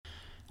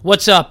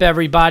What's up,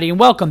 everybody, and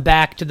welcome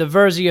back to the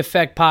Verzi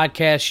Effect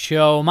Podcast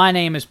Show. My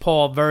name is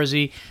Paul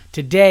Verzi.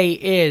 Today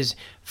is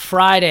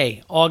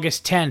Friday,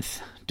 August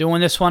 10th.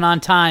 Doing this one on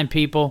time,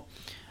 people.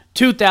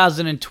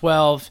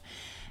 2012,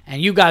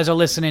 and you guys are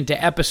listening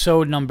to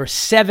episode number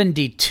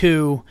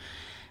 72.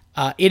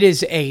 It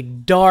is a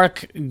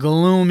dark,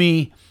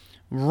 gloomy,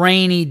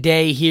 rainy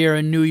day here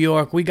in New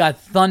York. We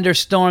got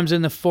thunderstorms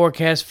in the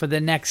forecast for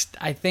the next,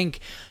 I think,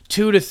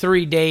 2 to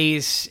 3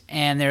 days,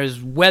 and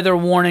there's weather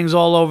warnings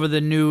all over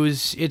the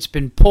news. It's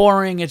been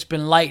pouring, it's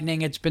been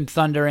lightning, it's been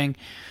thundering,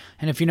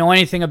 and if you know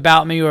anything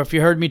about me or if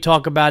you heard me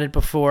talk about it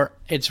before,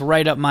 it's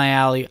right up my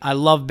alley. I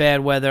love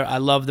bad weather. I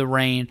love the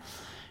rain.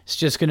 It's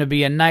just going to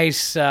be a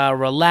nice,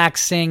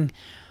 relaxing,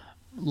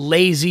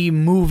 lazy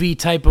movie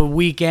type of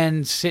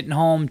weekend, sitting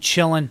home,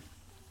 chilling,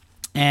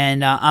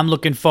 and I'm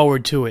looking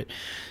forward to it.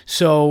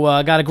 So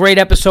I got a great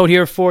episode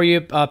here for you,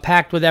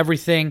 packed with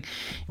everything.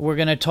 We're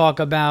going to talk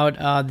about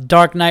The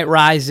Dark Knight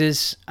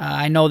Rises.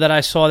 I know that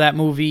I saw that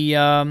movie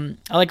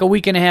like a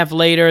week and a half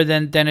later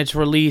than its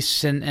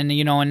release, and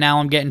now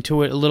I'm getting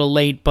to it a little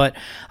late, but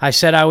I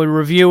said I would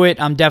review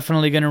it. I'm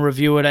definitely going to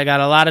review it. I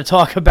got a lot to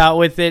talk about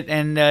with it,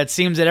 and it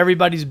seems that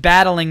everybody's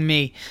battling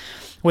me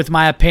with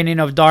my opinion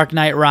of Dark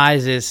Knight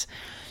Rises.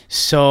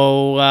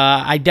 So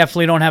I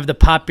definitely don't have the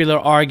popular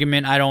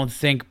argument, I don't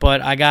think, but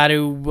I got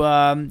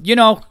to,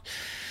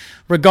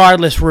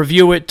 regardless,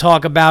 review it,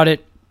 talk about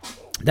it.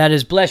 That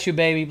is, bless you,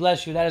 baby,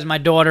 bless you. That is my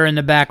daughter in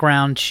the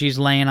background. She's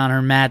laying on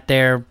her mat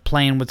there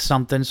playing with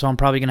something, so I'm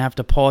probably going to have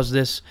to pause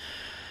this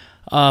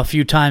a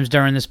few times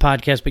during this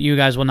podcast, but you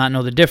guys will not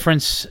know the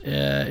difference.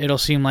 It'll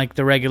seem like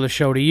the regular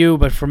show to you,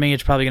 but for me,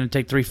 it's probably going to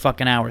take 3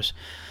 fucking hours.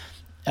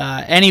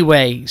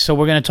 Anyway, so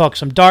we're going to talk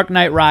some Dark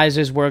Knight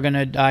Rises.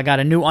 I got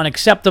a new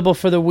Unacceptable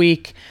for the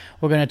week.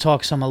 We're going to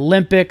talk some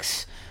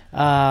Olympics,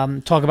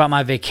 talk about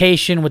my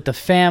vacation with the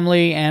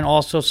family, and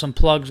also some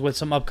plugs with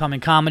some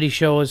upcoming comedy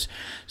shows.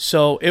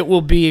 So it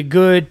will be a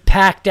good,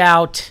 packed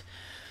out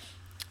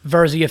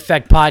Verzi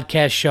Effect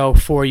podcast show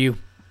for you.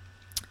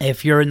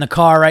 If you're in the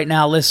car right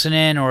now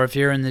listening, or if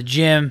you're in the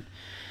gym,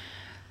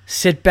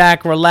 sit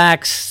back,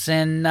 relax,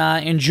 and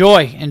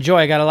enjoy.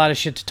 I got a lot of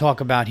shit to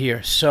talk about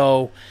here.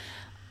 So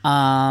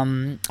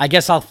I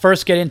guess I'll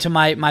first get into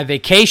my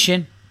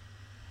vacation.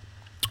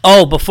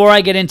 Oh, before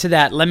I get into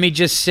that, let me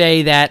just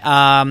say that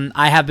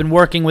I have been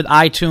working with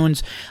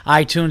iTunes.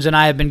 iTunes and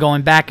I have been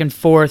going back and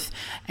forth,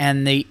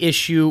 and the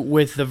issue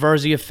with the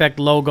Verzi Effect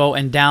logo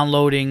and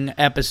downloading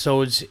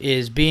episodes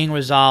is being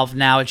resolved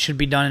now. It should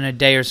be done in a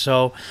day or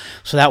so,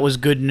 so that was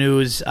good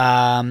news.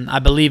 I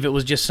believe it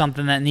was just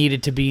something that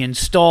needed to be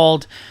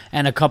installed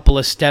and a couple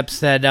of steps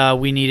that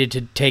we needed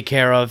to take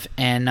care of,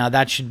 and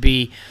that should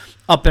be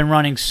up and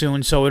running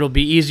soon, so it'll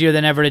be easier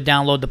than ever to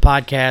download the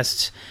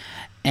podcasts.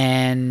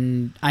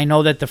 And I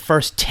know that the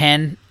first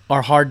 10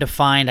 are hard to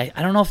find. I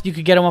don't know if you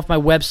could get them off my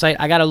website.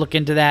 I got to look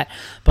into that.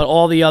 But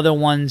all the other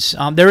ones,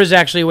 there is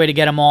actually a way to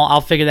get them all.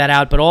 I'll figure that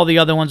out. But all the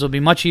other ones will be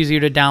much easier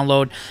to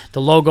download.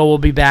 The logo will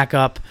be back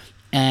up,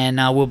 and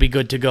we'll be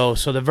good to go.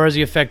 So the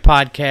Verzi Effect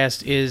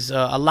podcast is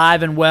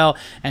alive and well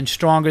and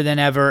stronger than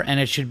ever, and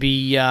it should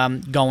be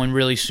going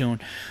really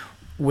soon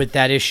with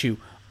that issue.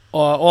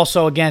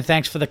 Also, again,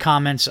 thanks for the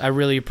comments. I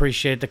really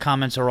appreciate it. The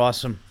comments are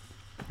awesome.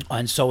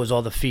 And so is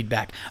all the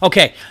feedback.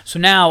 Okay, so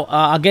now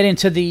I'll get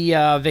into the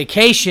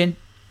vacation.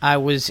 I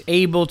was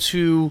able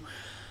to,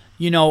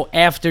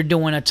 after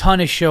doing a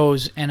ton of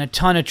shows and a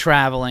ton of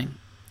traveling,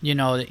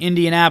 the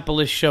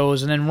Indianapolis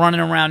shows and then running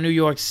around New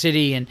York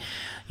City and,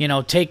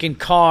 taking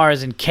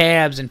cars and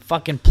cabs and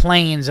fucking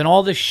planes and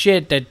all the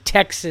shit that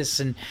Texas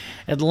and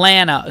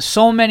Atlanta,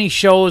 so many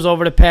shows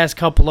over the past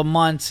couple of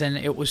months, and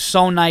it was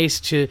so nice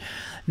to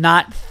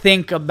not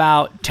think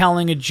about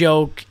telling a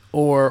joke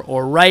or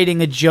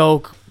writing a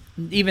joke,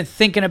 even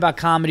thinking about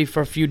comedy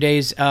for a few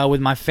days with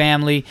my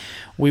family.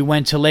 We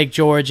went to Lake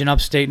George in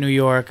upstate New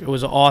York. It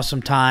was an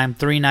awesome time,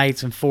 3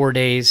 nights and 4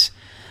 days.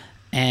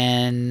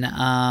 And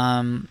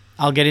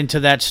I'll get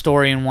into that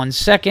story in 1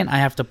 second. I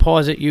have to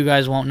pause it. You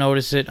guys won't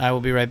notice it. I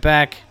will be right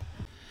back.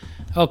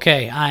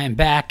 Okay, I am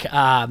back.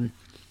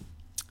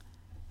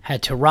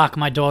 Had to rock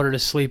my daughter to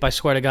sleep. I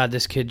swear to God,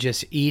 this kid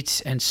just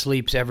eats and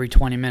sleeps every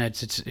 20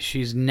 minutes.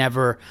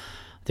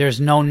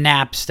 There's no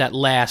naps that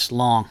last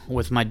long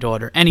with my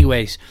daughter.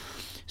 Anyways,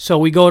 so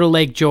we go to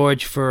Lake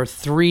George for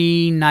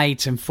 3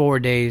 nights and 4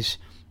 days,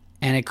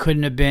 and it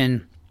couldn't have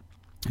been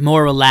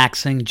more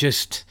relaxing.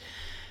 Just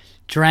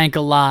drank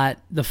a lot.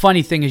 The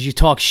funny thing is you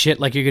talk shit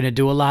like you're going to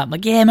do a lot. I'm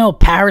like, yeah, no,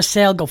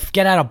 parasail, go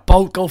get out a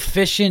boat, go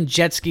fishing,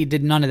 jet ski.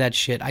 Did none of that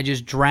shit. I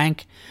just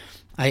drank.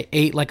 I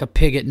ate like a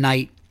pig at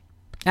night.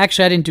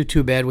 Actually, I didn't do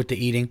too bad with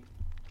the eating.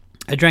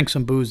 I drank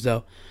some booze,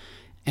 though.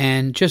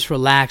 And just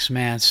relaxed,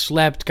 man.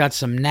 Slept, got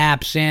some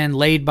naps in,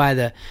 laid by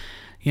the,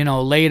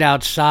 laid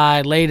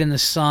outside, laid in the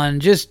sun.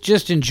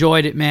 Just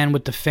enjoyed it, man,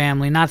 with the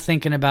family. Not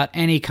thinking about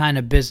any kind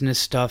of business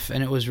stuff,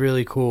 and it was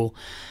really cool.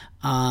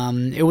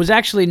 It was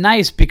actually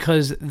nice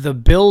because the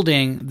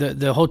building,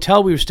 the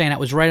hotel we were staying at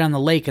was right on the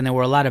lake, and there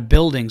were a lot of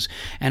buildings.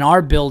 And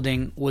our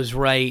building was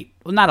right,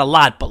 well, not a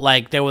lot, but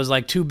like there was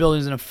like 2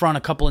 buildings in the front,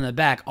 a couple in the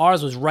back.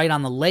 Ours was right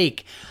on the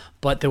lake,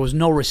 but there was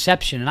no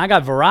reception. And I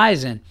got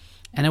Verizon,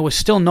 and there was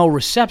still no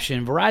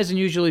reception. Verizon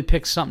usually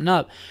picks something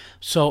up.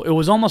 So it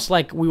was almost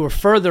like we were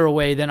further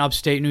away than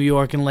upstate New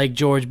York and Lake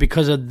George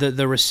because of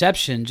the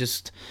reception.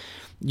 Just,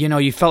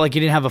 you felt like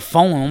you didn't have a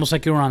phone, almost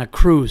like you were on a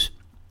cruise.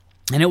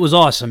 And it was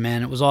awesome,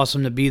 man. It was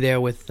awesome to be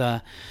there with,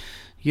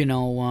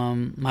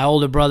 my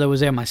older brother was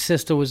there. My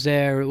sister was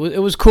there.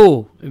 It was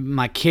cool.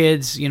 My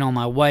kids,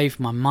 my wife,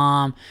 my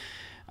mom,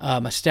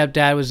 my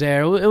stepdad was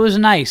there. It was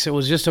nice. It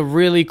was just a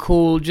really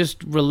cool,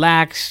 just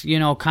relax,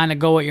 kind of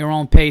go at your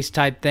own pace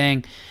type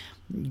thing.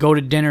 Go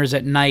to dinners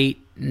at night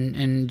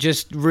and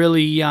just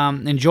really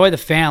enjoy the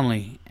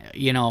family.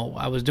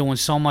 I was doing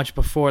so much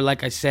before,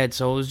 like I said,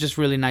 so it was just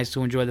really nice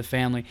to enjoy the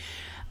family.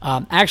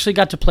 I actually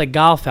got to play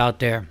golf out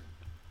there.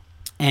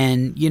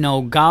 And,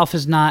 golf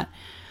is not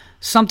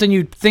something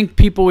you'd think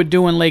people would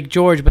do in Lake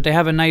George, but they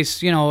have a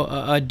nice,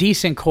 a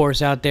decent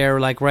course out there,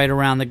 like right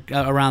around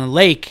the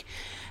lake.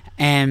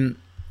 And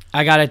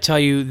I got to tell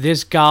you,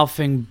 this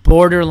golfing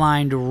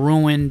borderline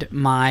ruined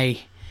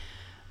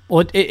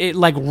it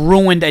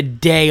ruined a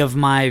day of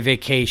my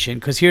vacation.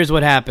 Because here's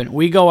what happened.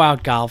 We go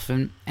out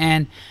golfing,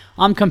 and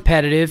I'm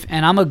competitive,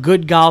 and I'm a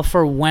good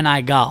golfer when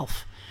I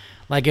golf.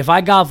 Like, if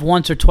I golf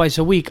once or twice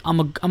a week, I'm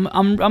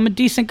a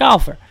decent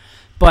golfer.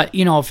 But,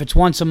 if it's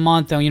once a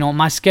month,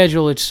 my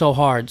schedule, it's so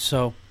hard.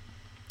 So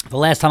the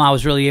last time I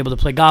was really able to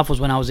play golf was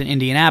when I was in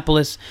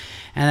Indianapolis.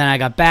 And then I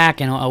got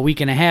back, and a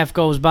week and a half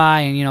goes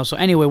by. And, so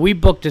anyway, we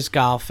booked this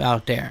golf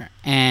out there.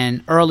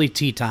 And early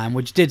tee time,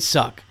 which did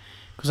suck.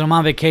 Because when I'm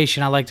on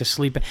vacation, I like to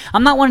sleep.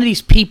 I'm not one of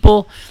these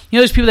people.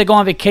 Those people that go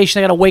on vacation,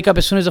 they got to wake up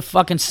as soon as the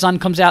fucking sun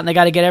comes out. And they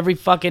got to get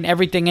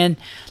everything in.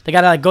 They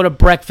got to go to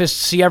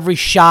breakfast, see every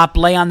shop,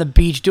 lay on the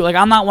beach.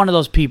 I'm not one of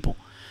those people.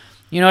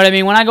 You know what I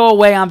mean? When I go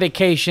away on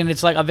vacation,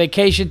 it's like a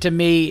vacation to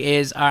me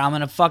is, all right, I'm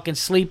going to fucking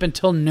sleep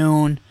until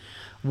noon,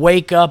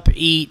 wake up,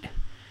 eat,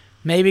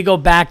 maybe go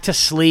back to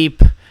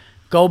sleep,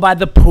 go by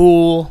the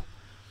pool,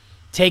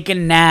 take a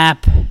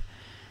nap,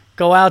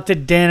 go out to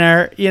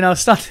dinner,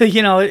 stuff that,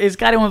 it's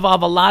got to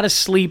involve a lot of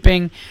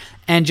sleeping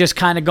and just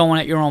kind of going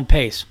at your own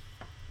pace.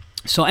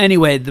 So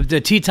anyway, the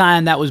tee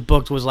time that was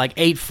booked was like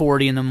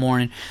 8:40 in the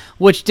morning,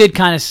 which did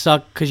kind of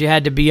suck because you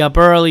had to be up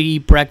early,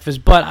 eat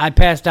breakfast. But I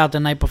passed out the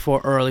night before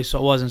early, so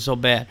it wasn't so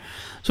bad.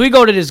 So we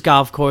go to this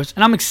golf course,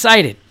 and I'm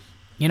excited.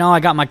 I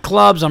got my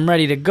clubs. I'm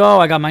ready to go.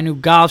 I got my new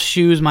golf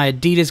shoes, my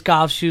Adidas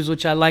golf shoes,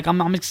 which I like.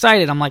 I'm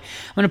excited. I'm like,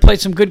 I'm going to play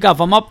some good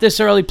golf. I'm up this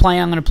early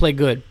playing. I'm going to play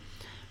good.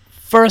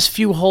 First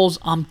few holes,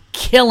 I'm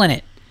killing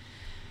it.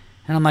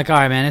 And I'm like, all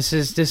right, man, this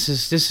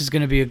is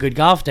going to be a good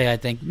golf day, I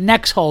think.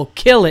 Next hole,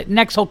 kill it.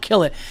 Next hole,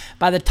 kill it.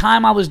 By the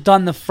time I was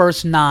done the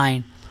first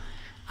 9,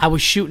 I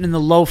was shooting in the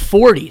low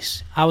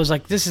 40s. I was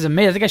like, this is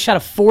amazing. I think I shot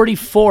a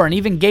 44 and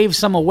even gave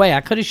some away.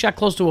 I could have shot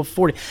close to a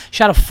 40.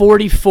 Shot a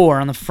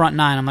 44 on the front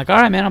 9. I'm like, all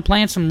right, man, I'm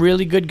playing some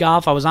really good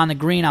golf. I was on the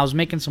green. I was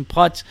making some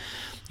putts.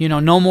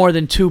 No more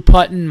than 2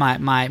 putting.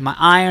 My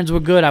irons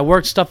were good. I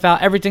worked stuff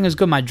out. Everything was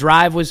good. My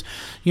drive was,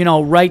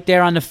 right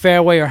there on the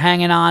fairway or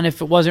hanging on if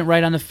it wasn't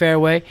right on the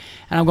fairway.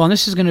 And I'm going,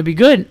 this is going to be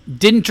good.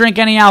 Didn't drink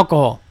any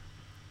alcohol.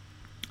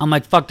 I'm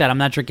like, fuck that. I'm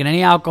not drinking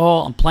any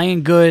alcohol. I'm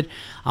playing good.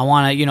 I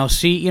want to,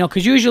 see,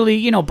 because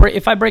usually,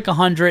 if I break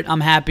 100,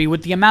 I'm happy.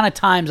 With the amount of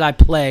times I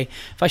play,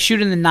 if I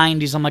shoot in the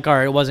 90s, I'm like, all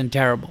right, it wasn't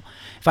terrible.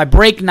 If I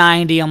break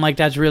 90, I'm like,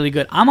 that's really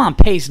good. I'm on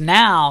pace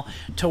now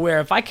to where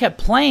if I kept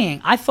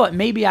playing, I thought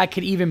maybe I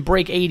could even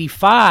break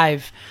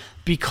 85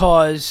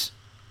 because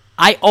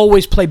I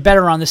always play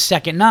better on the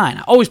second 9.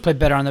 I always play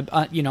better on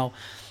the,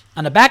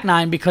 on the back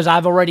 9 because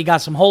I've already got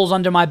some holes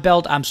under my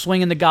belt. I'm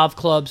swinging the golf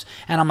clubs,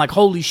 and I'm like,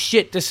 holy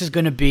shit, I'm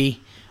going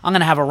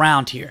to have a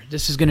round here.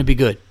 This is going to be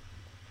good.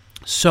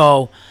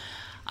 So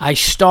I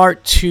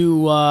start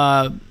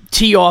to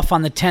tee off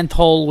on the 10th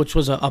hole, which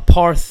was a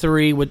par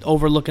 3 with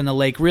overlooking the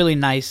lake. Really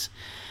nice.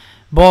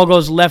 Ball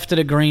goes left of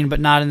the green, but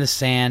not in the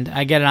sand.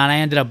 I get it on. I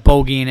ended up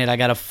bogeying it. I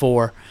got a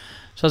 4.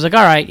 So I was like,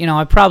 all right,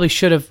 I probably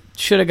should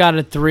have got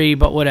a 3,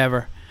 but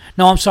whatever.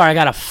 No, I'm sorry. I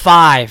got a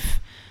 5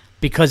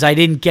 because I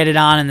didn't get it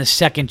on in the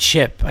second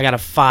chip. I got a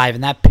 5,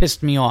 and that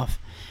pissed me off.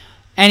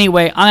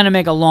 Anyway, I'm going to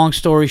make a long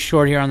story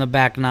short here on the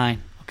back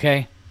 9,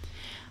 okay?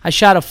 I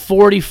shot a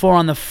 44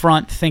 on the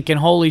front thinking,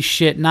 holy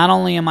shit, not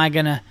only am I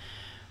going to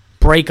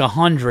break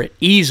 100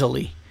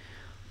 easily,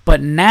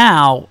 but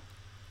now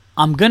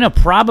I'm going to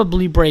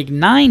probably break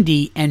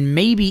 90 and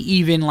maybe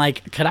even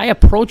could I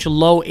approach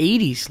low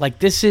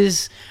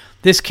 80s?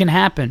 This can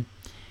happen.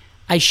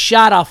 I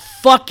shot a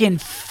fucking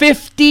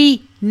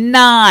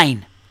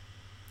 59.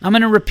 I'm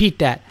going to repeat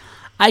that.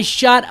 I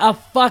shot a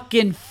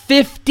fucking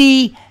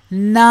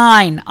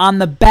 59 on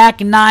the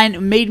back 9.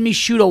 It made me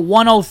shoot a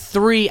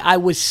 103. I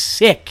was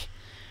sick.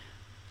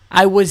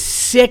 I was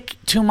sick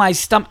to my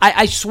stomach.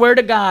 I swear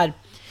to God.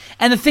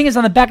 And the thing is,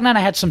 on the back 9, I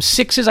had some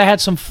 6s. I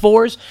had some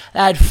 4s.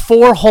 I had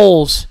 4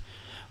 holes.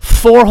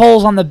 4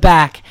 holes on the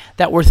back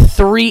that were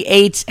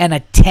 3/8 and a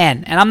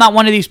 10. And I'm not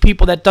one of these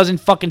people that doesn't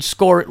fucking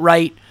score it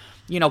right,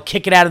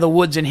 kick it out of the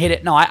woods and hit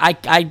it. No,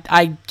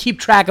 I keep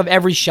track of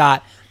every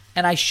shot,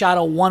 and I shot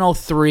a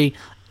 103.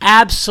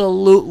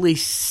 Absolutely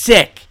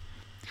sick,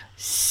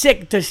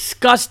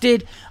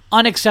 disgusted,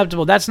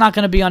 unacceptable. That's not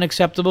going to be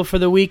unacceptable for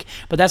the week,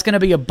 but that's going to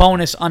be a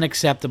bonus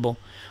unacceptable.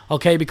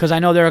 Okay, because I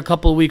know there are a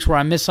couple of weeks where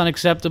I miss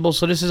unacceptable,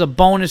 so this is a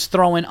bonus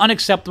throw-in.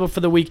 Unacceptable for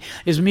the week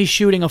is me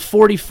shooting a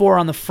 44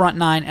 on the front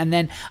nine and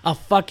then a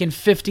fucking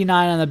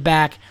 59 on the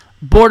back.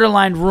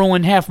 Borderline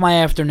ruined half my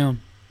afternoon.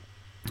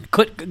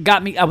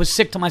 Got me. I was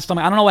sick to my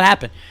stomach. I don't know what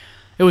happened.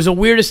 It was the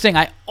weirdest thing.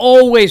 I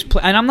always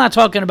play, and I'm not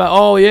talking about,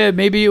 oh yeah,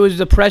 maybe it was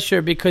the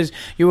pressure because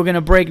you were going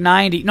to break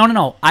 90.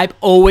 No. I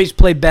always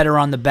play better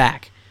on the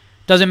back.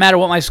 Doesn't matter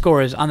what my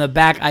score is. On the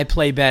back, I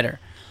play better.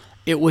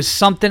 It was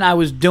something I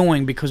was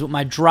doing because with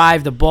my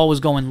drive, the ball was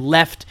going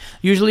left.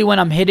 Usually when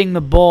I'm hitting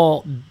the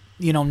ball,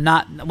 when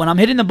I'm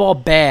hitting the ball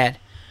bad,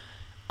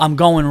 I'm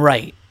going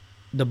right.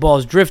 The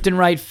ball's drifting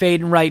right,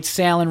 fading right,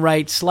 sailing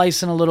right,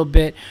 slicing a little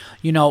bit,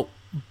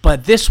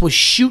 But this was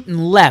shooting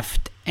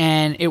left,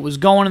 and it was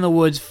going in the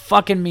woods,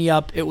 fucking me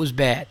up. It was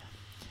bad.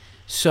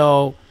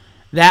 So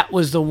that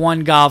was the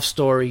one golf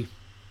story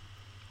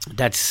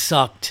that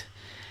sucked.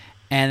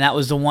 And that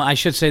was the one, I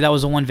should say, that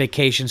was the one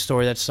vacation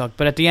story that sucked.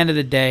 But at the end of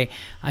the day,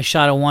 I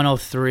shot a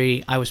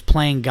 103. I was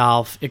playing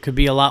golf. It could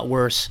be a lot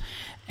worse.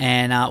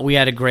 And we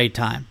had a great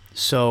time.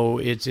 So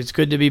it's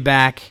good to be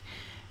back.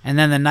 And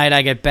then the night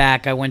I get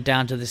back, I went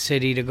down to the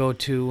city to go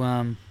to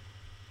a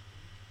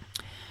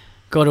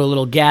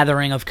little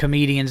gathering of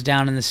comedians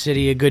down in the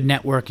city, a good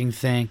networking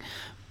thing.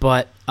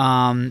 But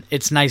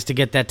it's nice to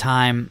get that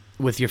time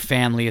with your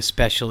family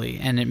especially,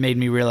 and it made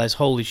me realize,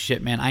 holy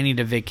shit, man, I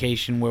need a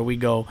vacation where we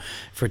go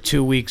for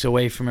 2 weeks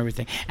away from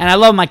everything. And I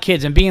love my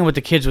kids, and being with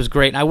the kids was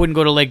great, and I wouldn't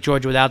go to Lake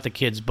George without the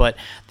kids, but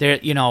they're,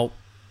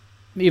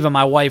 even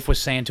my wife was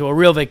saying, to a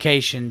real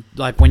vacation,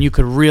 like when you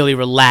could really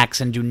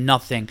relax and do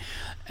nothing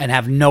and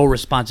have no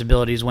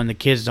responsibilities when the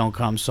kids don't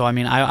come. So, I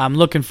mean, I'm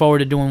looking forward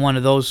to doing one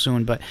of those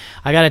soon. But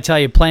I got to tell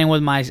you, playing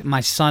with my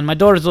son, my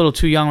daughter's a little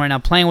too young right now,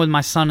 playing with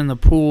my son in the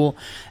pool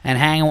and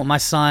hanging with my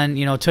son,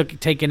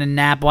 taking a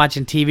nap,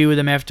 watching TV with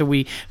him after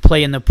we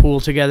play in the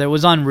pool together. It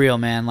was unreal,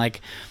 man.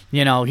 Like,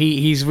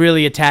 he's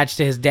really attached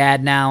to his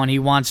dad now, and he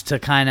wants to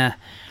kind of,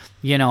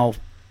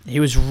 he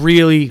was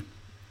really,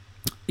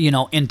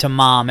 into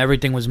mom.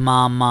 Everything was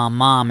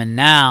mom. And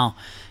now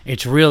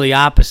it's really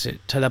opposite,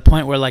 to the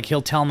point where, like,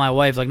 he'll tell my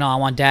wife, like, no, I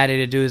want daddy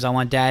to do this, I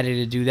want daddy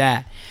to do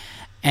that.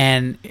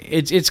 And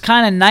it's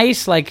kind of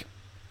nice, like,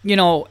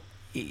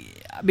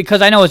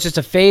 because I know it's just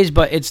a phase,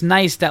 but it's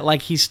nice that,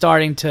 like, he's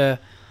starting to,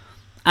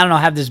 I don't know,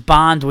 have this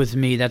bond with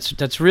me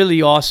that's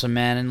really awesome,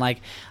 man. And,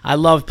 like, I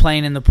love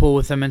playing in the pool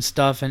with him and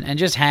stuff, and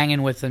just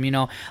hanging with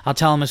him. I'll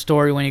tell him a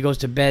story when he goes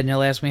to bed, and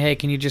he'll ask me, hey,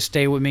 can you just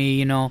stay with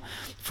me,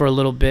 for a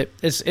little bit.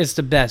 It's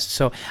the best.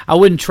 So I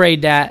wouldn't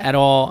trade that at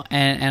all,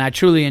 and I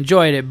truly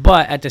enjoyed it.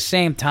 But at the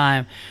same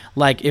time,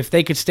 like, if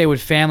they could stay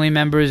with family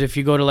members, if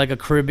you go to, like, a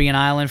Caribbean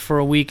island for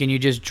a week and you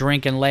just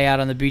drink and lay out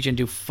on the beach and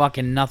do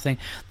fucking nothing,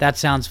 that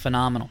sounds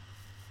phenomenal.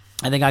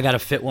 I think I got to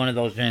fit one of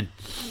those in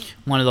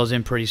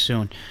pretty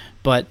soon.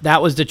 But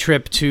that was the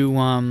trip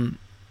to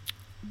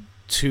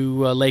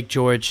Lake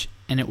George,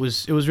 and it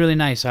was really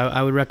nice.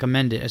 I would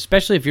recommend it,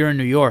 especially if you're in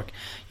New York.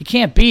 You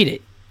can't beat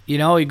it. You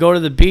go to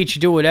the beach,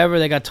 you do whatever.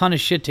 They got a ton of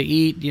shit to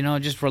eat.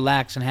 Just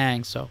relax and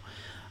hang. So,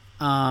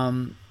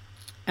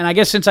 and I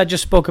guess since I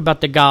just spoke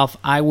about the golf,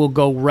 I will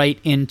go right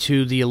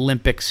into the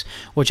Olympics,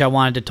 which I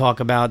wanted to talk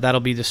about. That'll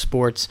be the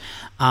sports.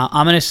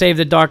 I'm going to save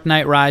The Dark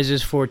Knight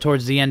Rises for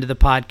towards the end of the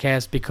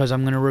podcast because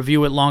I'm going to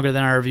review it longer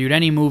than I reviewed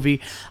any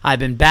movie. I've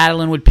been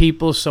battling with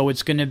people, so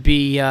it's going to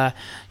be,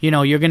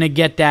 you're going to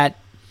get that.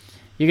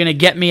 You're going to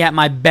get me at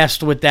my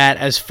best with that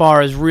as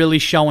far as really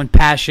showing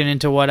passion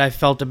into what I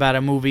felt about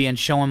a movie and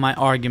showing my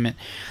argument.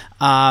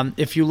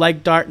 If you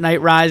like Dark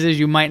Knight Rises,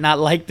 you might not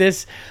like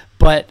this.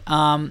 But,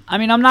 I'm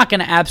not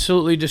going to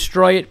absolutely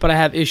destroy it, but I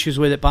have issues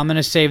with it. But I'm going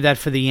to save that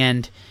for the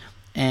end.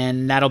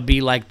 And that'll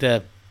be like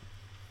the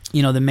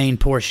main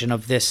portion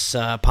of this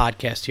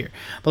podcast here.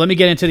 But let me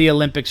get into the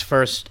Olympics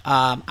first.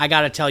 I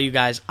got to tell you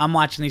guys, I'm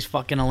watching these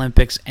fucking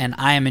Olympics, and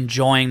I am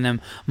enjoying them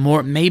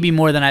maybe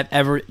more than I've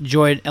ever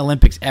enjoyed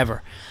Olympics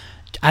ever.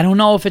 I don't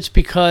know if it's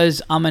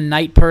because I'm a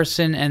night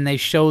person and they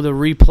show the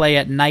replay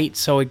at night,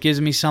 so it gives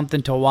me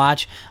something to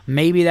watch.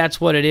 Maybe that's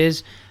what it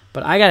is.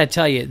 But I got to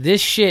tell you,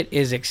 this shit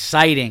is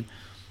exciting.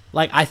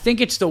 Like, I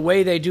think it's the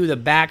way they do the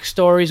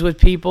backstories with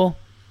people,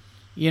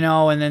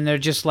 and then they're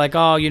just like,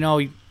 oh,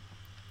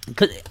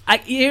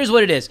 here's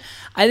what it is.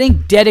 I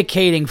think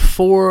dedicating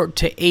 4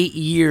 to 8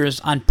 years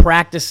on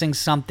practicing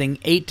something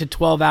 8 to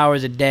 12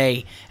 hours a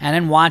day and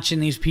then watching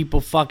these people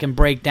fucking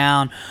break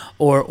down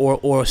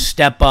or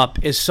step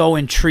up is so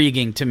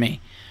intriguing to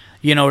me,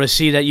 to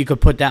see that you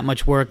could put that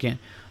much work in.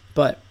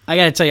 But I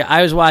got to tell you,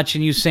 I was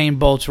watching Usain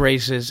Bolt's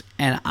races,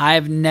 and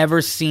I've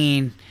never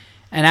seen,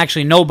 and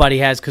actually nobody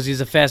has because he's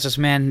the fastest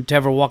man to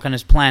ever walk on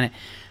this planet,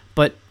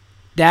 but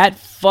that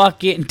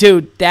fucking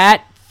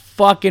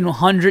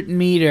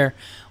 100-meter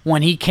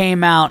when he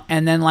came out,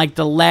 and then like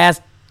the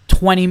last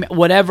 20,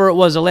 whatever it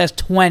was, the last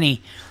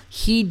 20,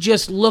 he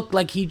just looked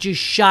like he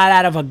just shot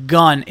out of a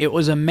gun. It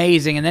was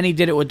amazing. And then he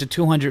did it with the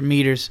 200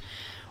 meters.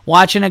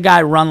 Watching a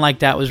guy run like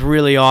that was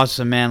really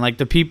awesome, man. Like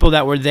the people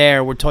that were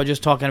there were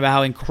just talking about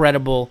how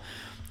incredible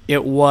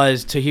it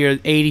was to hear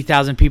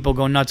 80,000 people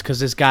go nuts because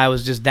this guy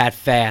was just that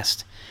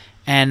fast.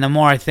 And the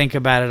more I think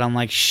about it, I'm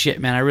like, shit,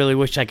 man, I really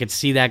wish I could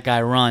see that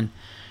guy run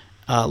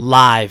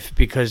live,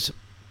 because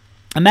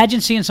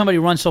imagine seeing somebody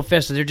run so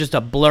fast that they're just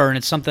a blur and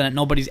it's something that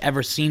nobody's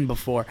ever seen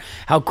before.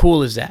 How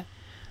cool is that?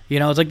 You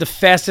know, it's like the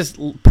fastest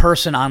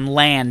person on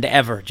land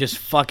ever, just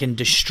fucking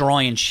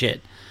destroying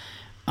shit.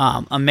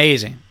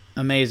 Amazing.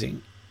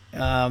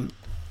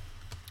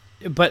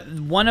 But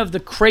one of the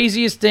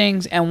craziest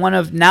things, and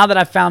now that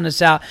I found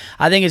this out,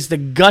 I think it's the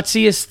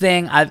gutsiest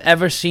thing I've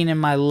ever seen in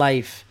my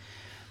life.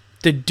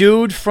 The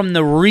dude from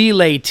the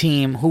relay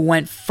team who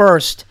went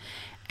first,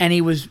 and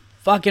he was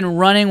fucking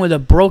running with a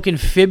broken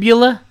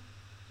fibula.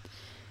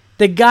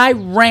 The guy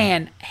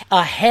ran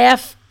a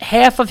half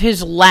of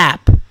his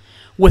lap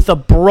with a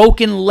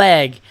broken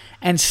leg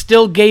and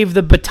still gave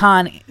the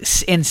baton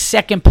in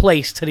second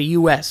place to the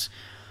U.S.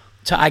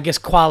 to, I guess,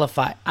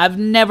 qualify. I've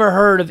never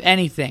heard of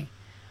anything.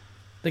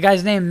 The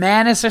guy's name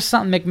McManus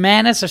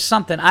or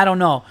something, I don't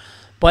know.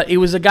 But he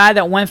was a guy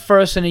that went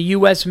first in a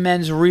U.S.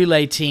 men's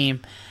relay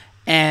team,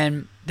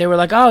 and they were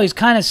like, oh, he's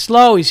kind of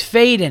slow, he's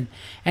fading.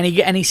 And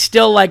he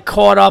still like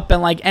caught up and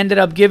like ended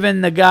up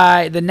giving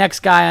the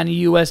next guy on the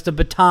U.S. the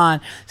baton,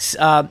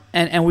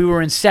 and we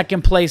were in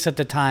second place at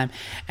the time.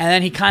 And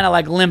then he kind of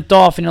like limped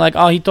off, and you're like,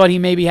 oh, he thought he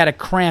maybe had a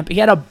cramp. He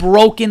had a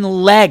broken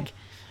leg.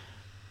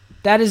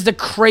 That is the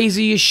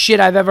craziest shit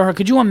I've ever heard.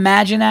 Could you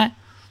imagine that?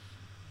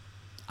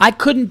 I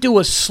couldn't do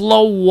a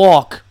slow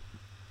walk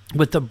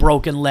with a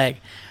broken leg.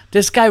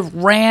 This guy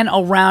ran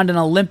around an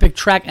Olympic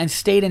track and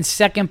stayed in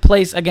second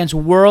place against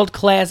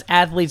world-class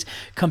athletes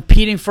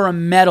competing for a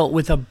medal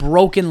with a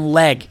broken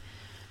leg.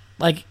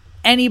 Like,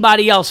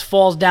 anybody else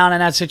falls down in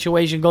that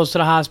situation, goes to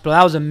the hospital.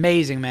 That was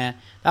amazing, man.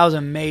 That was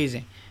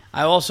amazing.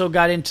 I also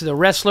got into the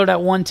wrestler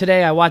that won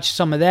today. I watched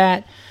some of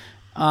that.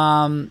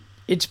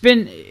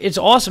 It's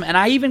awesome. And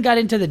I even got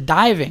into the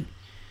diving.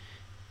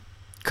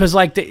 Because,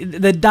 like,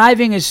 the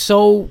diving is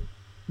so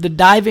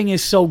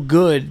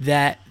good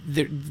that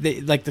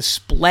the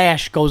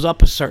splash goes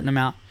up a certain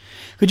amount.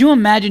 Could you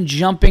imagine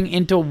jumping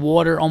into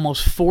water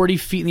almost 40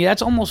 feet?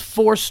 That's almost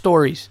 4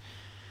 stories.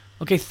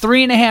 Okay,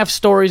 3.5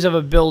 stories of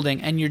a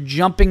building, and you're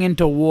jumping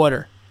into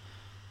water.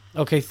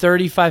 Okay,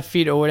 35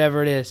 feet or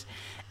whatever it is.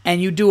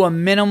 And you do a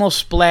minimal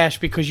splash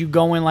because you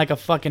go in like a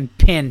fucking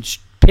pin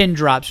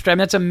drop. I mean,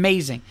 that's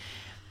amazing.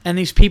 And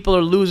these people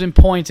are losing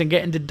points and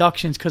getting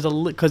deductions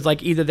because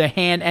like either their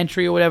hand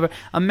entry or whatever.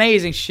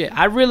 Amazing shit.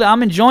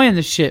 I'm enjoying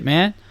this shit,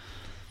 man.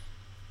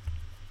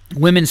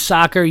 Women's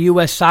soccer,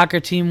 U.S.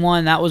 soccer team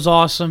won. That was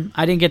awesome.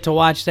 I didn't get to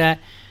watch that.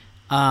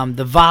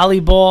 The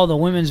volleyball, the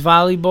women's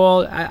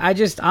volleyball,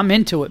 I'm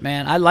into it,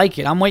 man. I like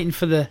it. I'm waiting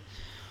for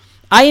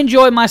I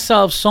enjoy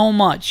myself so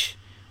much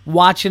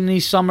watching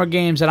these summer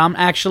games that I'm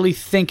actually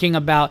thinking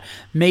about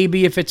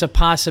maybe if it's a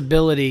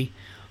possibility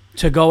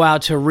to go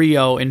out to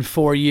Rio in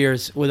 4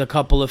 years with a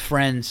couple of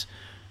friends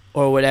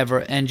or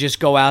whatever, and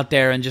just go out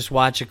there and just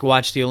watch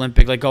the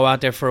Olympics. Like, go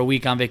out there for a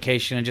week on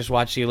vacation and just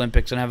watch the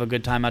Olympics and have a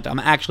good time out there. I'm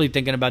actually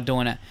thinking about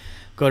doing it.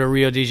 Go to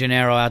Rio de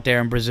Janeiro out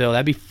there in Brazil.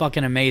 That'd be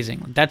fucking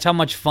amazing. That's how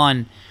much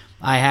fun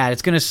I had.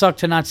 It's going to suck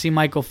to not see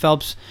Michael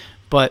Phelps,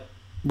 but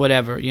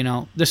whatever, you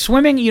know. The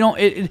swimming, you know,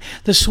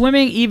 the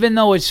swimming, even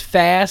though it's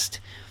fast,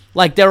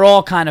 like, they're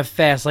all kind of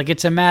fast. Like,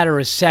 it's a matter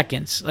of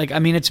seconds. Like, I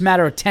mean, it's a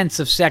matter of tenths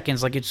of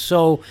seconds. Like, it's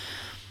so...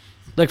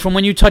 Like, from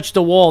when you touch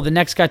the wall, the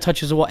next guy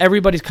touches the wall.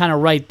 Everybody's kind of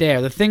right there.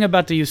 The thing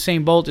about the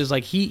Usain Bolt is,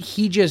 like,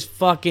 he just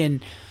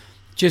fucking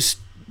just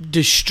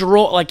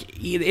destroy... Like,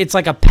 it's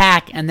like a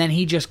pack, and then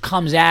he just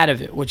comes out of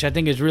it, which I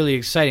think is really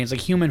exciting. It's like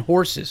human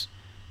horses.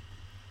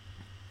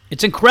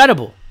 It's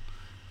incredible.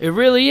 It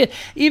really is.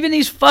 Even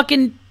these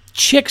fucking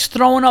chicks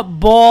throwing up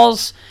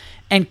balls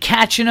and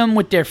catching them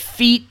with their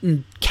feet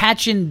and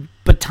catching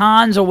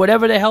batons or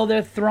whatever the hell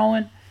they're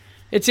throwing.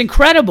 It's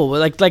incredible.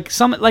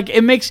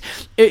 It makes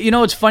it, you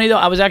know, it's funny though.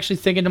 I was actually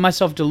thinking to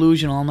myself,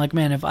 delusional. I'm like,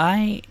 man, if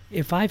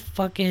I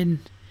fucking,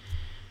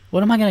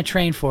 what am I gonna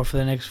train for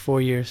the next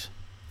 4 years?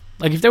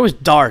 Like, if there was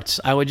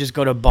darts, I would just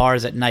go to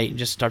bars at night and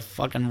just start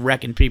fucking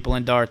wrecking people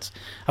in darts.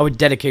 I would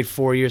dedicate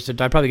 4 years to.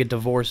 I'd probably get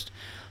divorced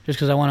just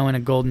because I want to win a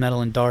gold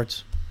medal in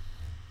darts.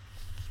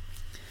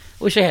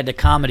 I wish I had the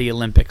comedy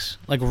Olympics,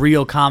 like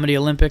real comedy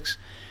Olympics,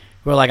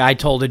 where like I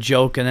told a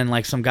joke and then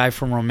like some guy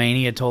from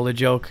Romania told a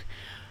joke.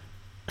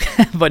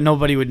 But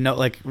nobody would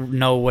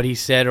know what he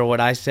said or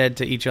what I said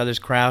to each other's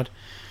crowd.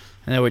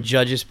 And there were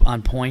judges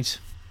on points.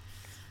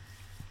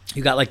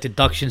 You got like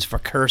deductions for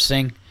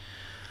cursing,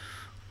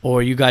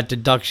 or you got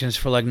deductions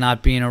for like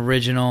not being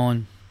original,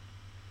 and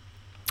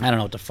I don't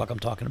know what the fuck I'm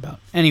talking about.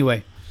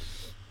 Anyway,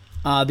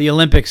 the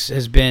Olympics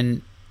has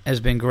been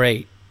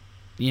great.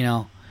 You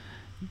know,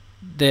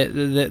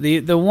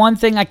 The one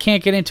thing I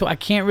can't get into, I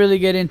can't really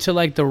get into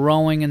like the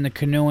rowing and the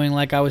canoeing.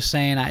 Like I was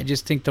saying, I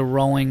just think the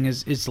rowing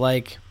is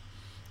like,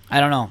 I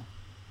don't know.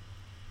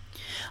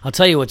 I'll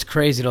tell you what's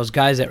crazy. Those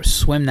guys that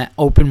swim that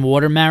open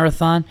water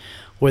marathon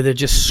where they're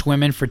just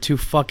swimming for 2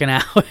 fucking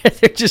hours.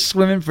 They're just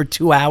swimming for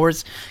 2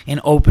 hours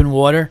in open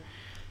water.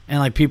 And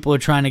like people are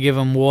trying to give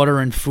them water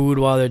and food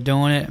while they're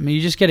doing it. I mean,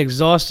 you just get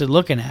exhausted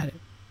looking at it.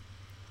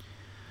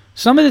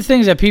 Some of the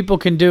things that people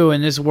can do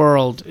in this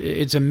world,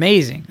 it's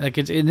amazing. Like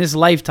it's in this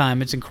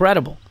lifetime, it's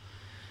incredible.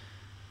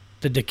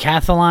 The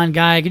decathlon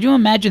guy, could you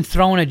imagine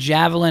throwing a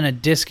javelin, a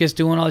discus,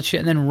 doing all that shit,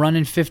 and then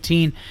running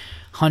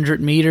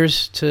 1,500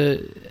 meters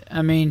to,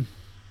 I mean,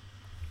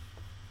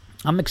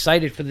 I'm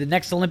excited for the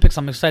next Olympics.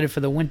 I'm excited for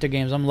the Winter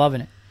Games. I'm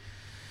loving it.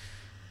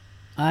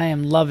 I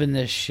am loving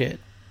this shit.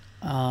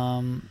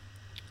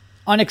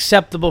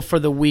 Unacceptable for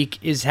the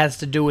week has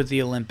to do with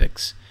the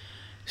Olympics.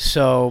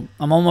 So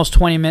I'm almost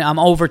 20 minutes. I'm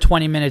over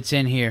 20 minutes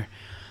in here.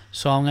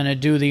 So I'm going to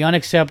do the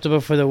unacceptable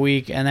for the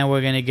week, and then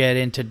we're going to get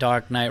into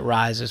Dark Knight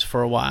Rises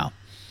for a while.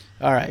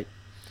 All right.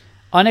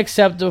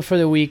 Unacceptable for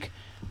the week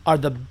are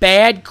the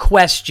bad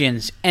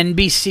questions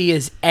NBC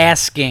is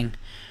asking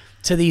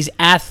to these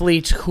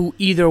athletes who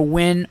either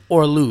win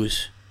or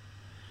lose.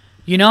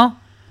 You know?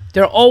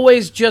 They're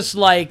always just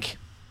like,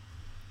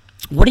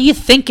 what are you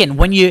thinking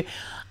when you,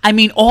 I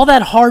mean, all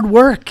that hard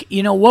work,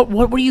 you know, what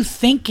were you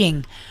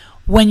thinking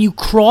when you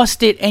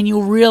crossed it and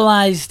you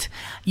realized,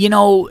 you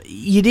know,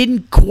 you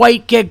didn't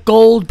quite get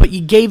gold, but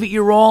you gave it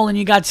your all and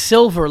you got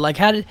silver? Like,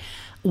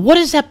 what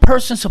is that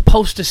person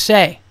supposed to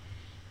say?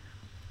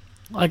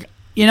 Like,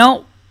 you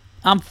know,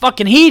 I'm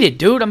fucking heated,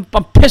 dude. I'm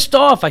pissed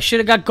off. I should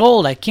have got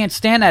gold. I can't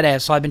stand that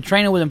asshole. I've been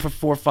training with him for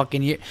 4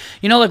 fucking years.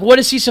 You know, like, what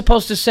is he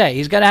supposed to say?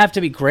 He's got to have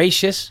to be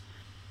gracious.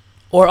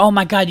 Or, oh,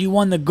 my God, you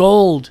won the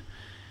gold.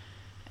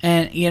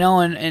 And, you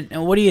know,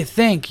 and what do you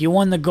think? You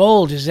won the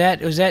gold. Was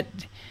that...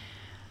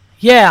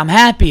 Yeah, I'm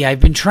happy. I've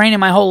been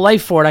training my whole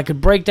life for it. I could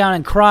break down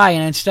and cry,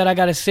 and instead I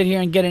got to sit here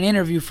and get an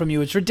interview from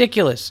you. It's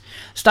ridiculous.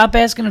 Stop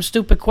asking them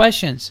stupid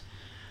questions.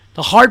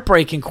 The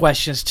heartbreaking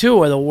questions,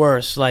 too, are the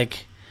worst.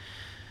 Like,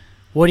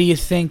 what do you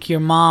think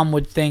your mom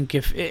would think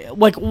if...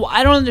 Like,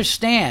 I don't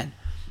understand.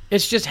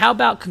 It's just, how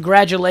about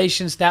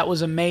congratulations, that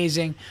was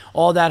amazing.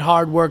 All that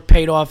hard work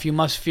paid off.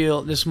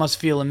 This must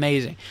feel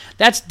amazing.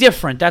 That's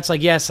different. That's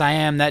like, yes, I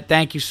am. That,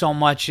 thank you so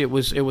much. It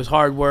was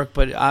hard work,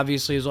 but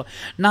obviously it was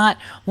not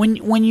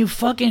when you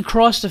fucking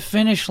crossed the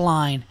finish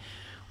line.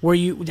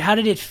 How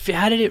did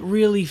it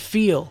really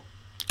feel?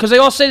 Because they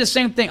all say the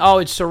same thing. Oh,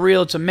 it's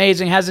surreal. It's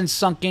amazing. Hasn't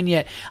sunk in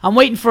yet. I'm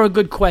waiting for a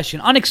good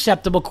question.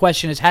 Unacceptable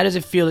question is, how does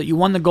it feel that you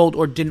won the gold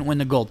or didn't win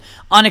the gold?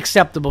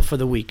 Unacceptable for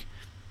the week.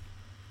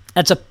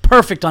 That's a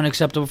perfect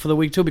unacceptable for the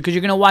week, too, because you're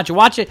going to watch it.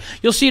 Watch it.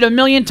 You'll see it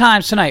 1,000,000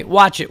 times tonight.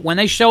 Watch it. When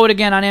they show it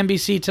again on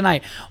NBC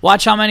tonight,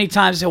 watch how many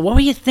times they say, what were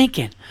you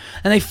thinking?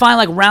 And they find,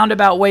 like,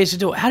 roundabout ways to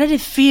do it. How did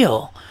it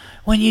feel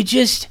when you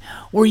just,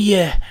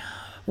 was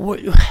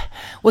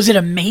it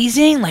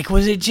amazing? Like,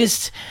 was it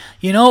just,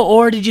 you know,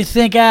 or did you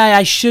think,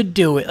 I should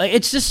do it? Like,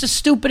 it's just the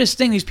stupidest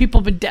thing. These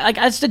people have been, like,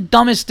 that's the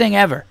dumbest thing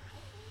ever.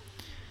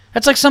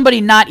 That's like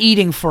somebody not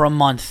eating for a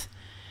month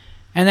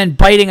and then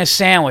biting a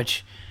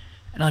sandwich.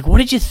 And like, what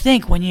did you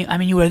think when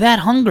you were that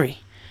hungry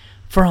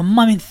for a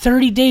month?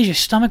 30 days your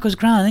stomach was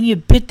growling, and then you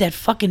bit that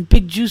fucking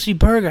big juicy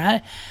burger.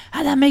 How'd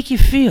that make you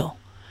feel?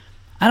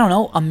 I don't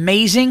know,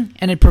 amazing,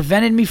 and it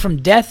prevented me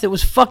from death. It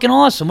was fucking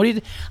awesome. What do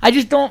you? I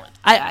just don't.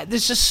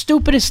 This is the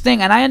stupidest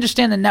thing, and I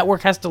understand the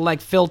network has to like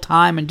fill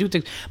time and do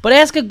things, but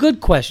ask a good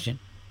question.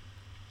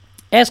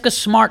 Ask a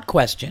smart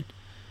question.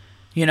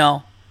 You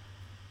know.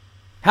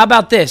 How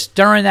about this?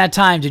 During that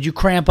time, did you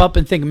cramp up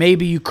and think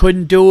maybe you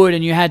couldn't do it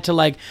and you had to,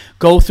 like,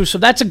 go through? So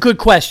that's a good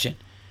question.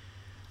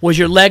 Was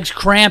your legs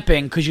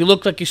cramping because you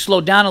looked like you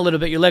slowed down a little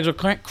bit? Your legs were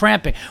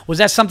cramping. Was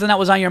that something that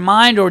was on your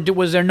mind, or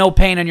was there no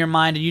pain on your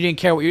mind and you didn't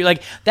care what you're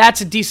like? That's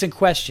a decent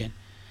question.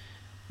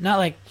 Not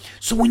like,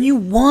 so when you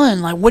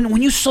won, like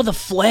when you saw the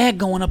flag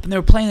going up and they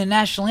were playing the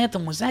national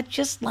anthem, was that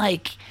just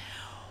like,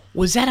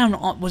 was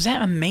that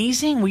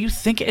amazing? Were you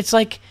thinking? It's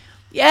like,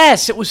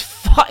 yes, it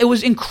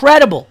was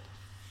incredible.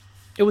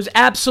 It was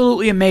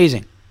absolutely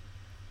amazing.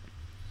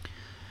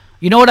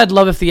 You know what I'd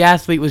love if the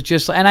athlete was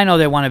just, and I know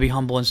they want to be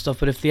humble and stuff,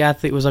 but if the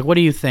athlete was like, what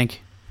do you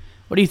think?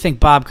 What do you think,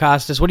 Bob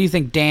Costas? What do you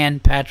think, Dan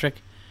Patrick?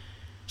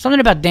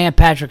 Something about Dan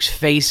Patrick's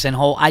face and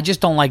whole, I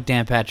just don't like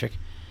Dan Patrick.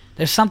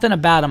 There's something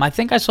about him. I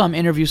think I saw him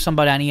interview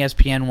somebody on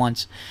ESPN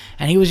once,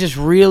 and he was just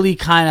really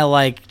kind of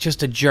like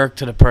just a jerk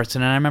to the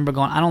person, and I remember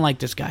going, I don't like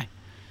this guy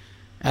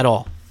at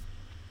all.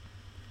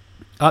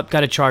 Oh,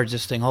 got to charge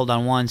this thing. Hold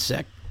on one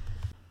sec.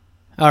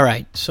 All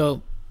right,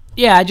 so,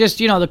 yeah, I just,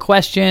 the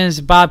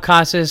questions, Bob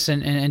Costas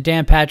and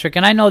Dan Patrick,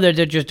 and I know they're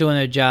just doing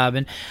their job,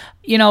 and,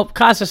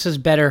 Costas is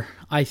better,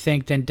 I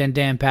think, than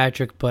Dan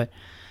Patrick, but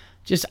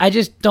I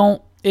just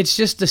don't, it's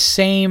just the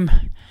same,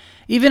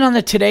 even on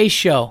the Today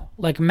Show,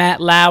 like Matt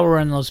Lauer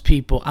and those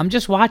people, I'm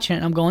just watching it,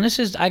 and I'm going,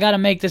 I got to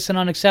make this an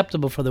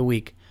unacceptable for the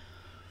week.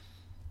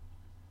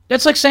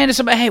 That's like saying to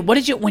somebody, hey,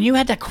 when you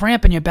had that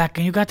cramp in your back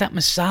and you got that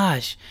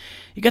massage,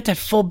 you got that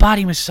full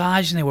body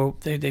massage and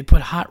they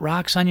put hot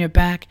rocks on your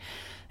back,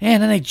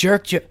 and then they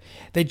jerked you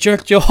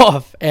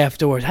off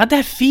afterwards. How'd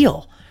that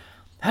feel?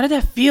 How did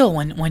that feel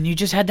when you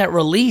just had that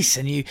release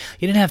and you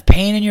didn't have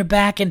pain in your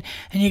back and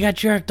you got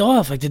jerked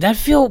off? Like, did that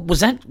feel,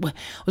 was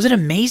it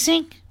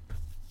amazing?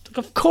 Like,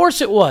 of course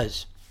it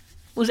was.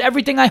 It was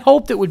everything I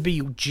hoped it would be,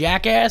 you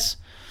jackass.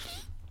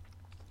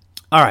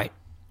 All right.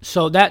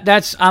 So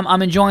that's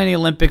I'm enjoying the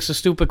Olympics. The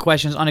stupid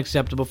questions,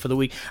 unacceptable for the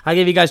week. I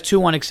gave you guys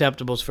 2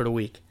 unacceptables for the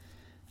week.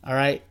 All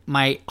right,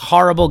 my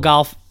horrible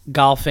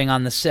golfing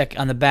on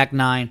the back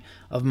 9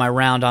 of my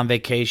round on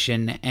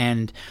vacation,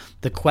 and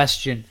the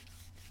question,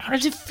 how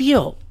does it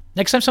feel?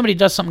 Next time somebody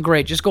does something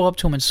great, just go up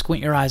to them and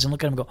squint your eyes and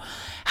look at them and go,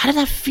 how did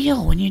that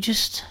feel when you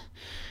just?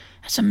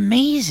 That's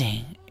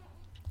amazing.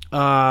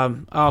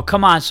 Oh,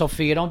 come on,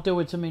 Sophia, don't do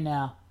it to me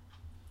now.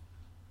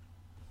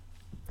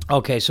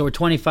 Okay, so we're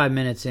 25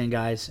 minutes in,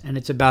 guys, and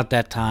it's about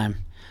that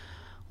time.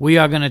 We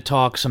are going to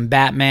talk some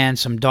Batman,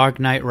 some Dark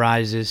Knight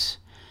Rises.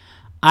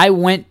 I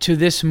went to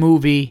this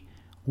movie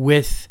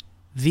with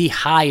the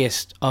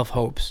highest of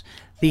hopes,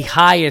 the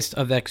highest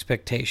of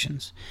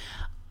expectations.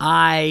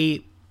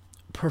 I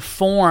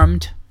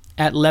performed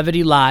at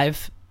Levity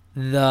Live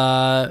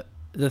the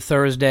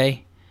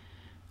Thursday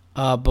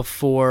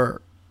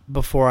before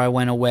I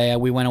went away.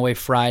 We went away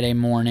Friday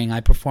morning.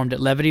 I performed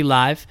at Levity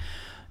Live.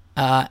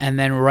 And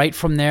then right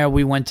from there,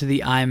 we went to the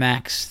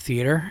IMAX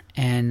theater,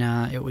 and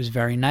it was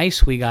very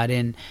nice. We got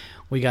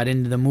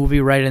into the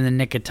movie right in the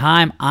nick of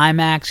time.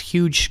 IMAX,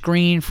 huge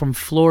screen from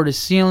floor to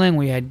ceiling.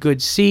 We had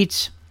good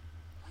seats.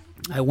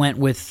 I went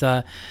with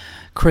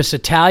Chris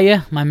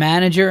Italia, my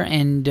manager,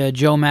 and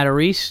Joe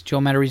Matarese. Joe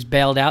Matarese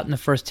bailed out in the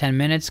first 10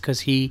 minutes because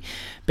he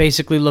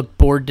basically looked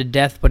bored to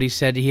death, but he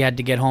said he had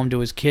to get home to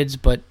his kids.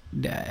 But,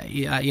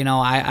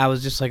 I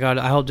was just like,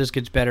 I hope this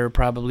gets better. It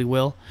probably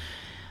will.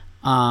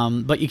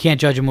 But you can't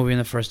judge a movie in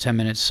the first 10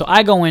 minutes. So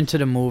I go into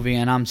the movie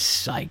and I'm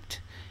psyched.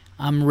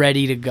 I'm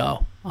ready to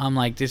go. I'm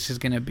like, this is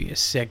going to be a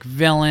sick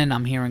villain.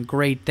 I'm hearing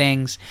great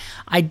things.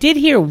 I did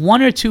hear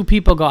 1 or 2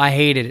 people go, I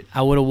hated it.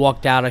 I would have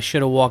walked out. I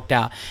should have walked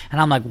out.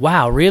 And I'm like,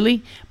 wow,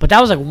 really? But that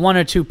was like 1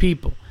 or 2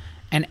 people.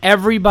 And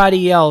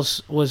everybody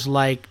else was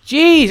like,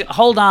 geez,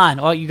 hold on.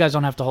 Oh, you guys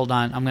don't have to hold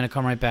on. I'm going to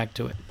come right back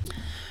to it.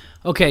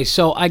 Okay,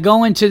 so I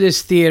go into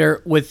this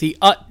theater with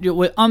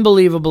with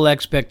unbelievable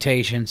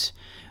expectations.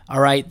 All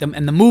right,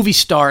 and the movie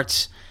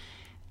starts,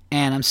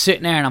 and I'm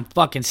sitting there, and I'm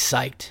fucking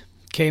psyched.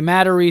 Okay,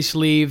 Matarese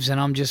leaves, and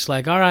I'm just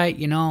like, all right,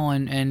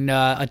 and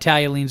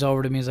Italia leans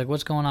over to me. He's like,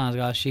 what's going on? I was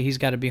like, oh, shit, he's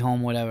got to be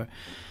home, whatever.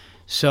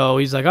 So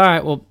he's like, all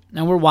right, well,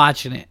 and we're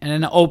watching it. And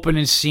then the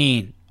opening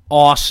scene,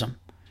 awesome.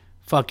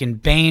 Fucking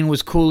Bane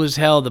was cool as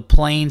hell. The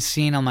plane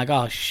scene, I'm like,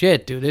 oh,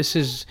 shit, dude, this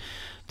is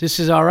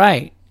all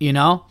right,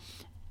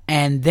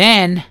 And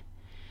then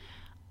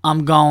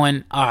I'm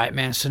going, all right,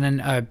 man. So then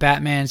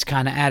Batman's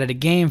kind of out of the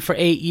game for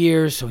 8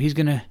 years, so he's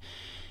gonna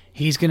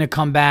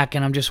come back,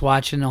 and I'm just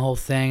watching the whole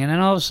thing. And then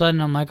all of a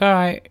sudden, I'm like, all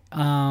right.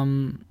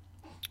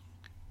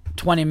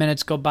 20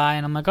 minutes go by,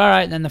 and I'm like, all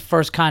right. And then the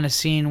first kind of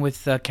scene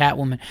with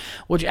Catwoman,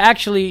 which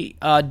actually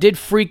did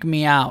freak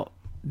me out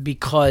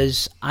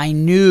because I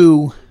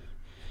knew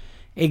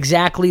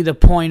exactly the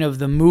point of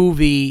the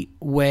movie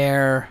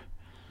where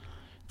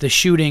the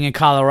shooting in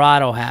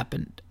Colorado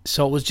happened.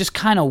 So it was just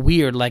kind of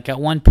weird. Like, at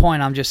one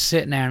point, I'm just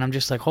sitting there, and I'm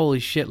just like, holy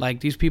shit, like,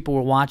 these people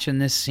were watching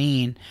this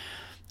scene,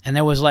 and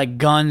there was, like,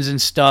 guns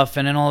and stuff,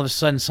 and then all of a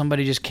sudden,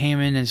 somebody just came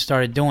in and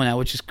started doing that,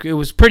 it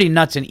was pretty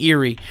nuts and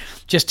eerie,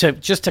 just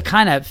to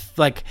kind of,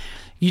 like,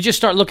 you just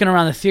start looking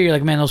around the theater, you're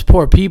like, man, those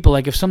poor people,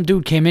 like, if some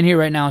dude came in here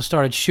right now and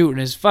started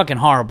shooting, it's fucking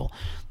horrible.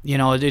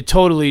 It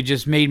totally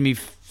just made me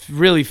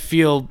really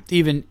feel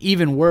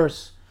even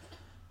worse,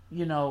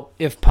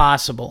 if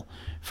possible,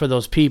 for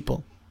those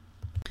people.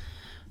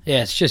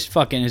 Yeah, it's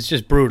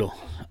just brutal.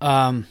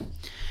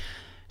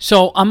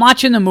 So I'm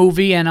watching the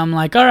movie, and I'm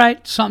like, all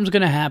right, something's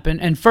going to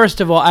happen. And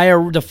first of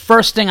all, the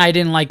first thing I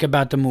didn't like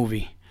about the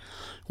movie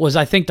was,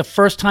 I think the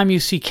first time you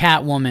see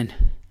Catwoman,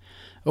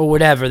 or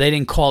whatever, they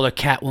didn't call her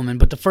Catwoman,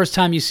 but the first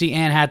time you see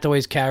Anne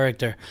Hathaway's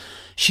character,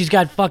 she's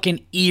got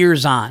fucking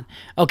ears on,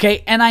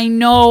 okay? And I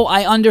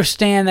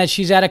understand that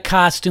she's at a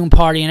costume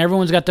party and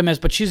everyone's got the mess,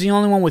 but she's the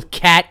only one with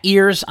cat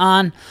ears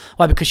on.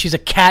 Why? Because she's a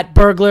cat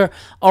burglar?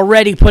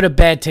 Already put a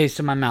bad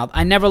taste in my mouth.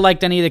 I never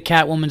liked any of the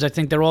Catwomans. I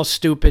think they're all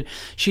stupid.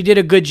 She did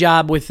a good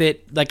job with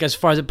it, like, as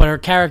far as it, but her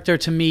character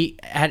to me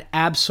had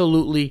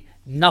absolutely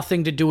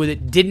nothing to do with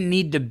it, didn't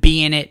need to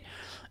be in it.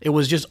 It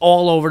was just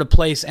all over the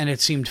place, and it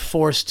seemed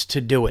forced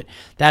to do it.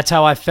 That's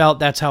how I felt.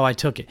 That's how I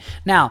took it.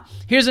 Now,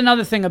 here's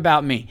another thing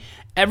about me.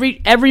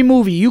 Every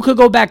movie, you could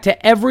go back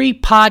to every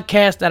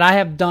podcast that I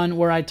have done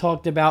where I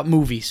talked about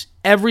movies.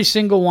 Every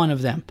single one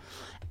of them.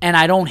 And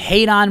I don't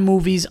hate on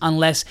movies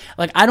unless,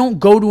 like, I don't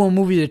go to a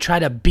movie to try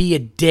to be a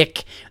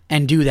dick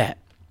and do that.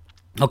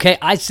 Okay,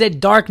 I said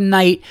Dark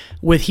Knight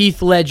with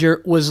Heath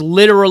Ledger was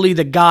literally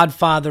the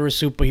godfather of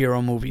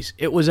superhero movies.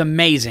 It was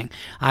amazing.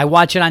 I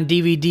watch it on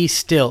DVD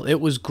still. It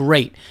was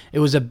great. It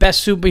was the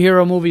best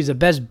superhero movie. It was the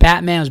best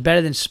Batman. It was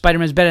better than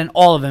Spider-Man. It was better than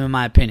all of them, in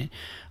my opinion.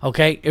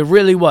 Okay, it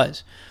really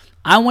was.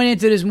 I went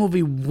into this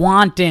movie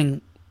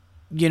wanting,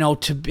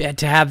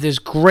 to have this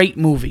great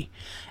movie.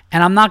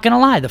 And I'm not going to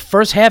lie, the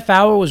first half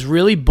hour was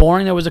really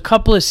boring. There was a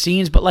couple of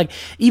scenes, but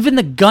even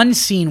the gun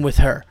scene with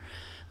her,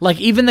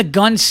 even the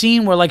gun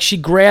scene where she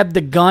grabbed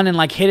the gun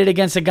and hit it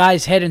against a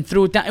guy's head and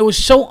threw it down. It was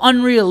so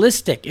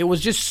unrealistic. It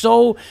was just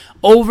so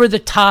over the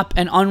top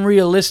and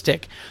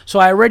unrealistic. So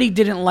I already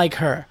didn't like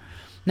her.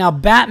 Now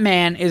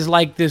Batman is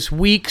this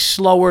weak,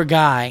 slower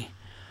guy.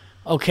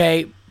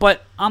 Okay,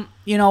 but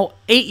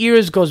 8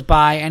 years goes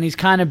by and he's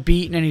kind of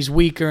beaten and he's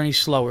weaker and he's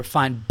slower.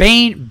 Fine.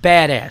 Bane,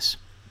 badass.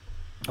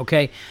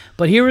 Okay,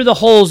 but here are the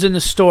holes in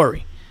the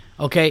story.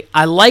 Okay,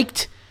 I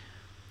liked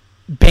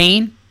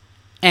Bane.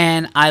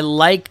 And I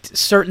liked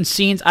certain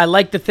scenes. I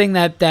liked the thing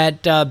that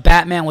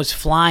Batman was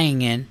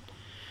flying in.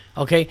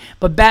 Okay?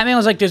 But Batman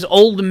was this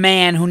old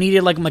man who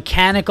needed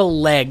mechanical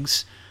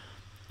legs.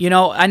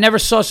 I never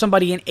saw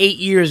somebody in 8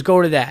 years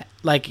go to that.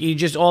 He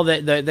just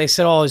they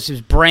said, it's his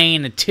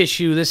brain, the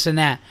tissue, this and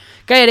that.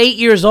 Guy had 8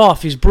 years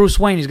off. He's Bruce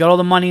Wayne. He's got all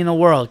the money in the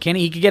world.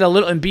 He could get a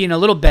little and be in a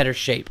little better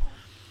shape.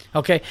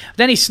 Okay?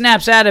 Then he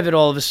snaps out of it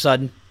all of a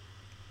sudden.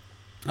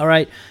 All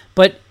right?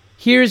 But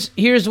Here's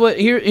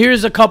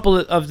a couple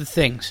of the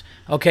things.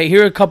 Okay,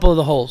 here are a couple of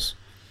the holes.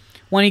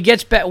 When he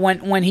gets back,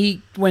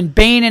 when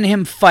Bane and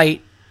him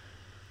fight,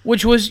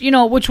 which was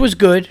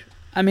good.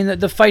 I mean,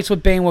 the fights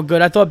with Bane were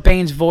good. I thought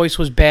Bane's voice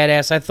was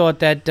badass. I thought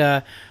that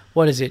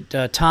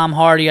Tom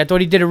Hardy. I thought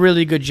he did a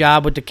really good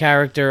job with the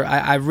character.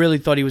 I really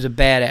thought he was a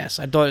badass.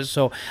 I thought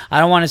so. I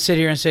don't want to sit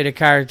here and say the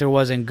character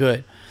wasn't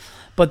good,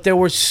 but there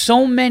were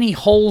so many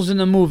holes in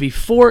the movie.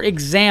 For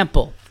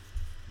example,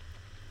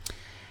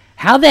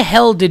 how the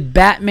hell did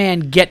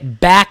Batman get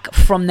back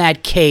from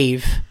that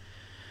cave,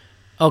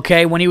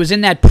 okay, when he was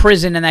in that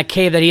prison in that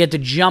cave that he had to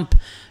jump,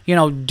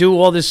 do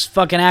all this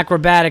fucking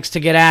acrobatics to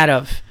get out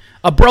of?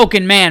 A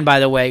broken man, by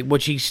the way,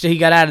 which he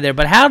got out of there.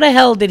 But how the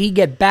hell did he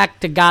get back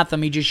to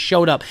Gotham? He just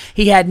showed up.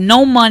 He had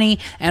no money,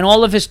 and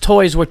all of his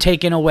toys were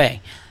taken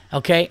away,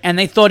 okay, and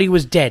they thought he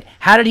was dead.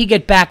 How did he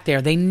get back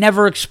there? They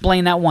never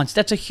explained that once.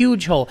 That's a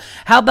huge hole.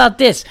 How about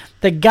this?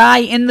 The guy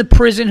in the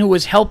prison who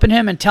was helping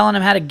him and telling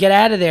him how to get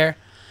out of there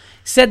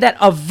said that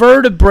a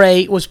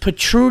vertebrae was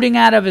protruding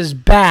out of his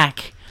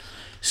back,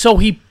 so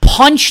he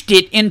punched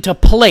it into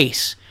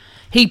place.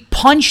 He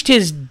punched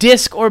his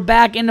disc or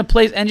back into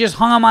place and just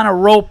hung him on a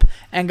rope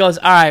and goes,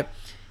 all right,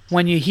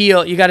 when you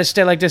heal, you got to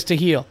stay like this to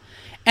heal.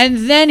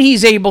 And then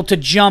he's able to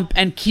jump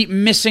and keep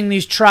missing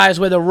these tries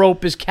where the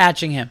rope is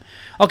catching him.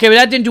 Okay, but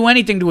that didn't do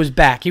anything to his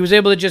back. He was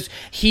able to just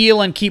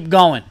heal and keep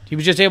going. He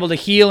was just able to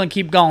heal and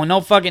keep going.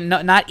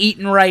 Not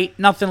eating right,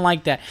 nothing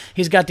like that.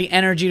 He's got the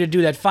energy to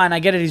do that. Fine, I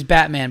get it, he's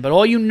Batman. But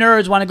all you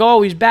nerds want to go,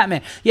 oh, he's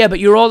Batman. Yeah, but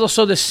you're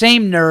also the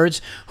same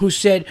nerds who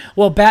said,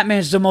 well,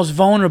 Batman's the most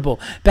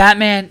vulnerable.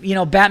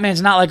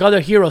 Batman's not like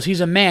other heroes.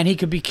 He's a man. He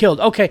could be killed.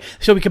 Okay,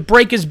 so we could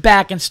break his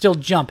back and still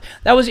jump.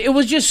 It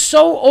was just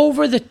so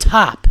over the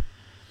top.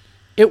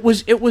 It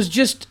was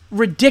just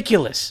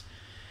ridiculous.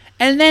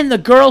 And then the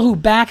girl who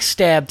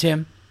backstabbed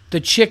him, the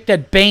chick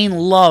that Bane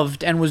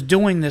loved and was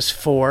doing this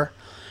for,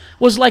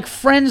 was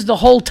friends the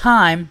whole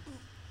time.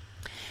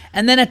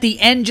 And then at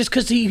the end, just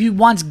because she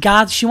wants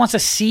to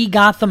see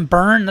Gotham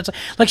burn. That's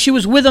she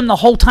was with him the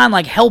whole time,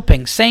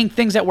 helping, saying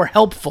things that were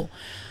helpful.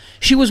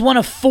 She was one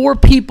of 4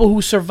 people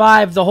who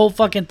survived the whole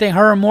fucking thing,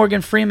 her and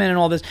Morgan Freeman and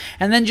all this.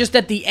 And then just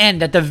at the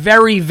end, at the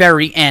very,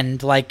 very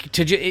end,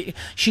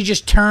 she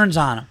just turns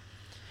on him.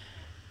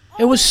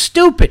 It was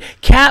stupid.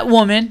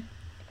 Catwoman,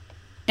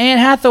 Anne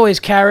Hathaway's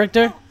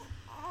character.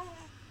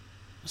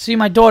 See,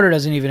 my daughter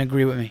doesn't even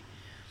agree with me.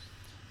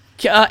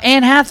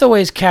 Anne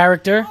Hathaway's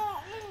character,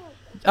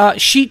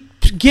 she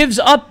gives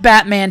up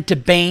Batman to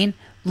Bane,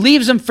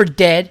 leaves him for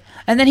dead,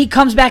 and then he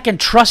comes back and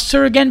trusts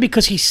her again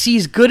because he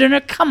sees good in her.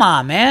 Come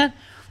on, man.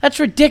 That's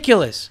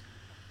ridiculous.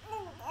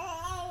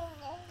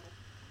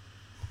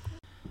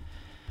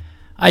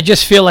 I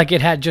just feel like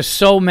it had just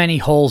so many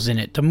holes in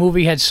it. The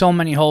movie had so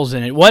many holes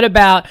in it. What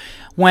about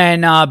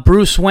when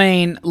Bruce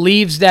Wayne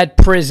leaves that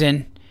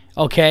prison,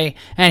 okay,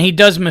 and he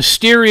does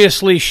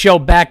mysteriously show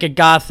back at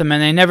Gotham,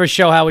 and they never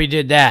show how he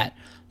did that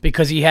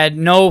because he had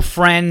no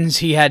friends,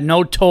 he had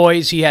no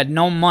toys, he had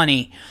no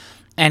money,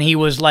 and he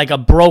was like a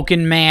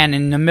broken man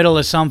in the middle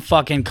of some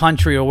fucking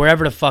country or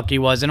wherever the fuck he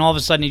was, and all of a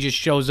sudden he just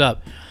shows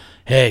up.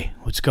 Hey,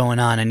 what's going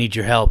on? I need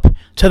your help.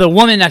 To the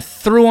woman that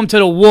threw him to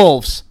the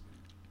wolves.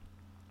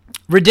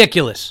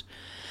 Ridiculous.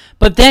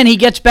 But then he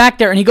gets back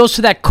there and he goes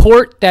to that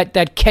court,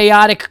 that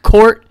chaotic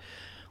court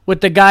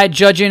with the guy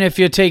judging if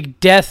you take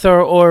death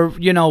or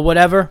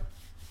whatever.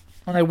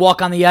 When they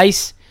walk on the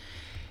ice.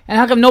 And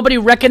how come nobody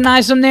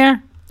recognized him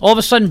there? All of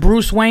a sudden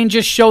Bruce Wayne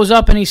just shows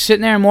up and he's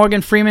sitting there and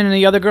Morgan Freeman and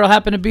the other girl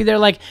happen to be there.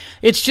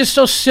 It's just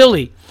so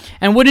silly.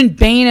 And wouldn't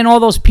Bane and all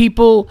those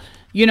people,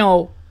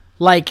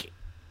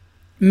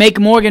 make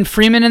Morgan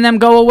Freeman and them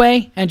go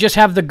away and just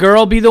have the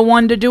girl be the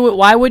one to do it?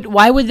 Why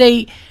would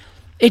they?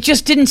 It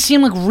just didn't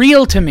seem like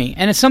real to me.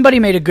 And somebody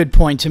made a good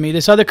point to me.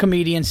 This other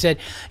comedian said,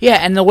 yeah,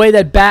 and the way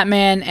that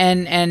Batman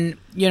and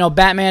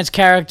Batman's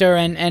character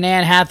and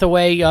Anne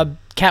Hathaway,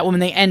 Catwoman,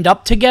 they end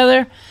up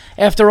together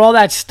after all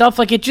that stuff,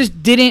 like it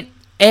just didn't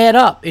add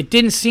up. It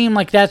didn't seem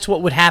like that's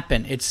what would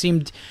happen. It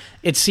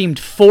seemed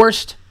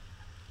forced.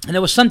 And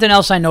there was something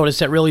else I noticed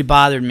that really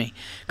bothered me,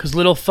 because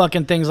little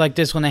fucking things like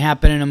this, when they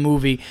happen in a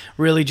movie,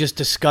 really just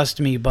disgust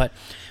me. But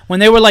when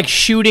they were like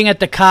shooting at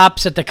the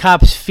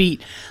cops'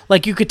 feet,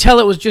 like you could tell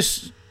it was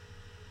just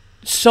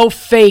so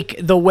fake,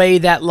 the way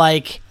that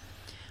like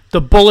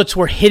the bullets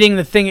were hitting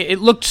the thing. It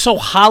looked so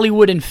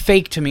Hollywood and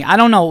fake to me. I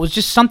don't know. It was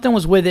just something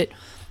was with it,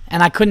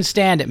 and I couldn't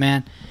stand it,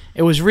 man.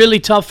 It was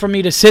really tough for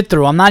me to sit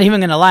through. I'm not even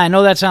going to lie. I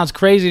know that sounds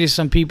crazy to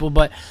some people,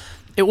 but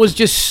it was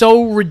just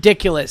so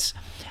ridiculous.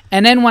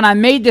 And then when I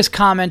made this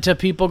comment to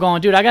people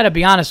going, dude, I got to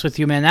be honest with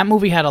you, man. That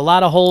movie had a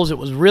lot of holes. It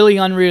was really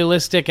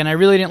unrealistic, and I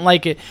really didn't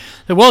like it.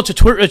 Well, it's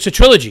a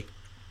trilogy.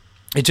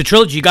 It's a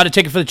trilogy. You got to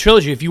take it for the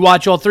trilogy. If you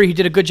watch all three, he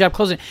did a good job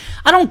closing it.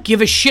 I don't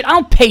give a shit. I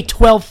don't pay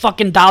 $12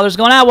 fucking going,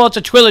 well, it's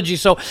a trilogy,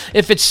 so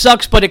if it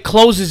sucks but it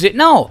closes it.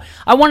 No.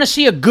 I want to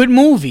see a good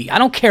movie. I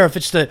don't care if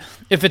it's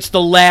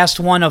the last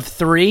one of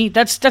three.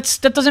 That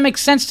doesn't make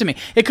sense to me.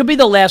 It could be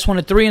the last one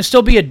of three and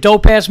still be a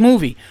dope-ass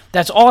movie.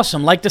 That's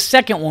awesome, like the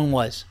second one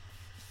was.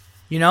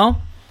 You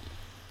know?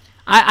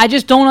 I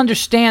just don't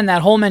understand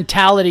that whole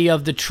mentality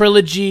of the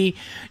trilogy,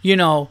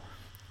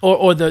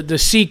 or the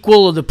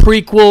sequel or the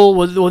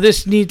prequel, or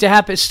this needs to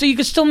happen. So you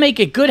could still make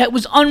it good. It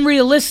was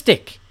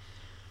unrealistic.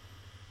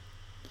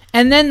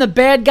 And then the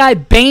bad guy,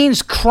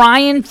 Bane's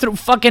crying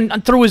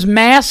through his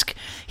mask.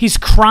 He's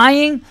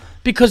crying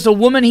because the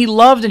woman he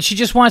loved, and she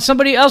just wanted,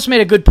 somebody else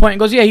made a good point and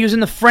goes, yeah, he was in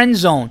the friend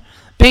zone.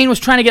 Bane was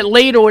trying to get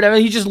laid or whatever.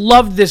 He just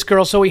loved this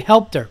girl, so he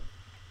helped her.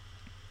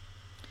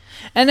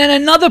 And then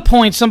another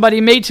point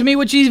somebody made to me,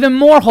 which is even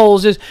more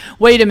holes, is,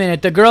 wait a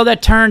minute, the girl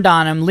that turned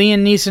on him,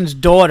 Liam Neeson's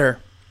daughter,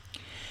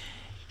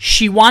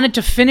 she wanted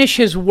to finish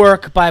his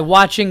work by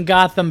watching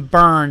Gotham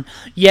burn,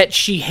 yet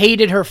she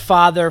hated her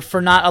father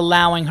for not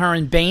allowing her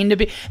and Bane to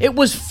be. It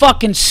was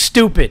fucking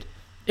stupid.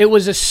 It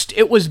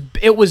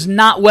was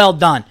not well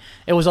done.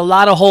 It was a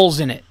lot of holes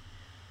in it.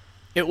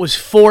 It was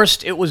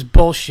forced. It was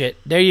bullshit.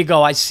 There you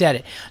go. I said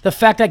it. The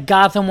fact that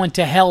Gotham went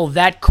to hell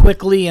that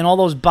quickly and all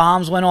those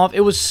bombs went off,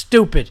 it was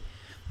stupid.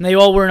 And they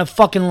all were in a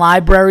fucking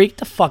library. Get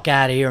the fuck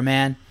out of here,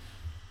 man.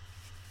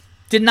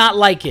 Did not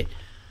like it.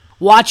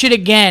 Watch it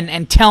again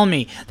and tell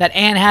me that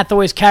Anne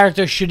Hathaway's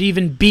character should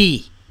even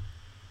be.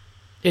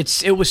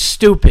 It was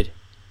stupid.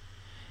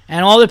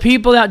 And all the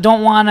people that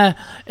don't want to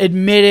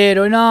admit it,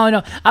 or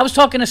no. I was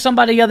talking to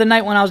somebody the other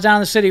night when I was down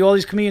in the city. All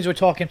these comedians were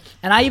talking.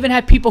 And I even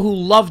had people who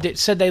loved it,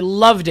 said they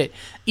loved it.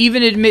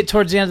 Even admit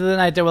towards the end of the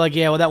night, they were like,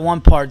 yeah, well, that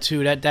one part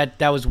too, that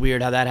was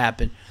weird how that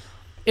happened.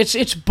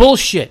 It's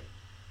bullshit.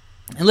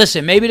 And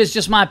listen, maybe it's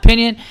just my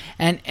opinion,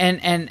 and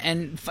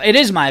it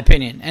is my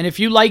opinion. And if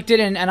you liked it,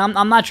 and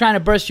I'm not trying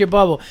to burst your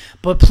bubble,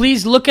 but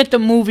please look at the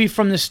movie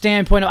from the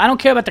standpoint of, I don't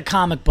care about the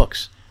comic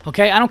books,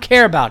 okay? I don't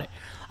care about it.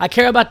 I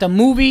care about the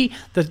movie,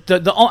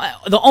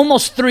 the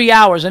almost 3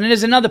 hours, and it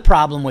is another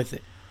problem with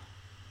it.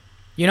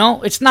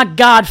 It's not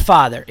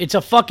Godfather. It's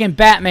a fucking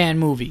Batman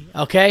movie,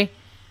 okay?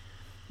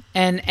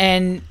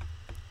 And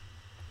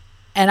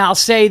I'll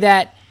say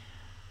that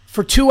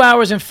for 2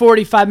 hours and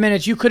 45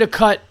 minutes, you could have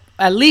cut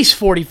at least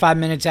 45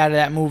 minutes out of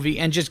that movie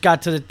and just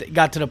got to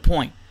the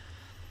point.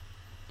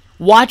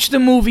 Watch the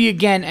movie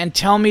again and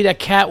tell me that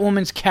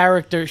Catwoman's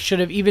character should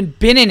have even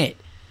been in it.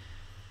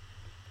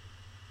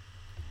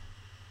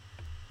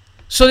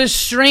 So this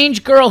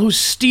strange girl who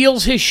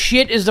steals his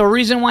shit is the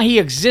reason why he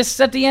exists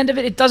at the end of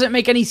it? It doesn't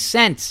make any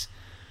sense.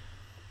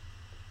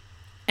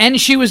 And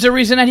she was the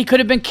reason that he could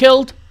have been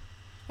killed?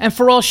 And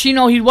for all she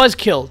know, he was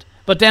killed.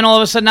 But then all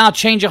of a sudden now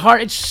change of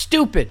heart? It's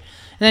stupid.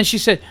 And then she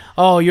said,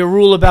 oh, your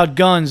rule about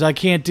guns, I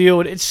can't deal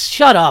with it.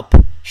 Shut up.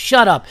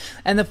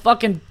 And the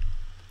fucking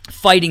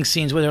fighting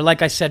scenes with her,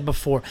 like I said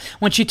before.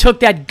 When she took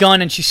that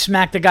gun and she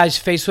smacked the guy's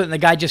face with it and the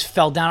guy just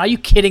fell down. Are you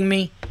kidding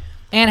me?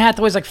 Anne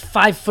Hathaway's like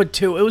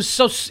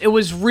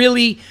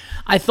 5'2".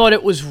 I thought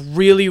it was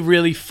really,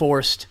 really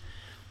forced.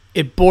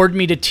 It bored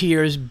me to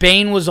tears.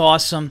 Bane was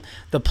awesome.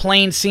 The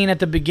plane scene at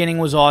the beginning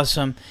was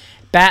awesome.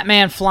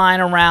 Batman flying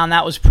around,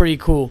 that was pretty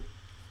cool.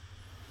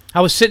 I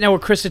was sitting there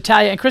with Chris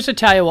Italia, and Chris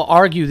Italia will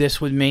argue this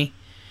with me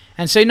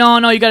and say, no,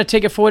 you got to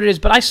take it for what it is.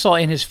 But I saw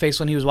in his face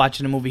when he was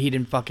watching the movie, he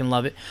didn't fucking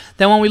love it.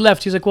 Then when we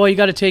left, he's like, well, you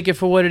got to take it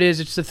for what it is.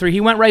 It's the 3. He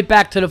went right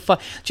back to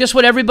just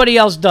what everybody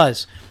else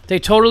does. They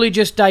totally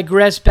just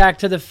digress back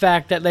to the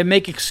fact that they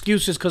make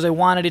excuses because they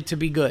wanted it to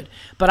be good.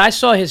 But I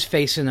saw his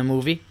face in the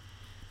movie,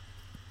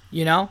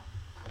 And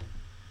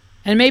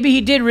maybe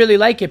he did really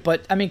like it,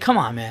 but, I mean, come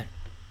on, man.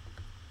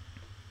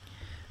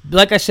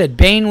 Like I said,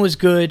 Bane was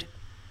good.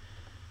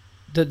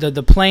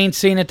 The plane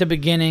scene at the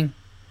beginning,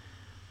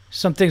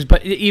 some things,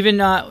 but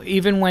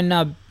even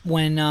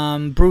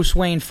when Bruce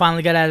Wayne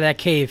finally got out of that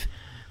cave,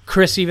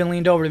 Chris even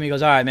leaned over to me and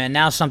goes, all right, man,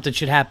 now something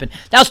should happen.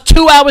 That was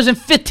 2 hours and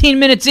 15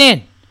 minutes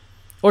in.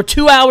 or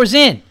 2 hours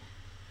in.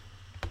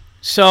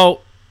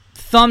 So,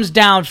 thumbs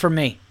down for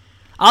me.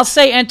 I'll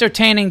say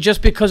entertaining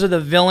just because of the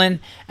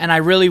villain, and I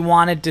really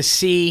wanted to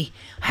see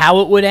how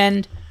it would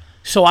end.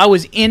 So I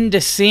was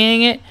into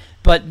seeing it,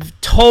 but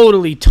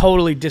totally,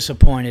 totally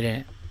disappointed in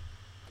it.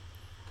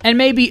 And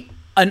maybe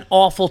an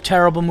awful,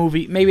 terrible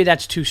movie. Maybe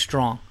that's too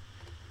strong.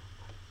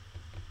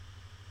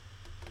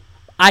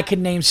 I could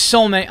name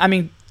so many. I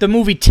mean, the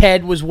movie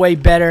Ted was way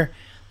better.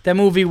 The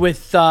movie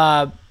with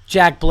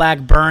Jack Black,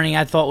 Bernie,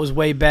 I thought was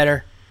way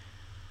better.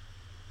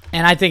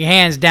 And I think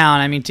hands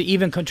down, I mean, to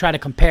even try to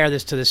compare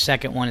this to the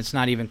second one, it's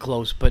not even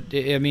close. But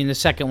I mean, the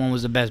second one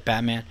was the best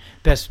Batman,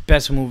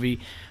 best movie.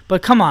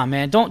 But come on,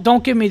 man,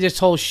 don't give me this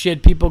whole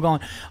shit. People going,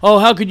 oh,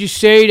 how could you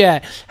say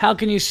that? How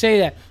can you say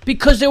that?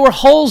 Because there were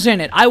holes in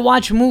it. I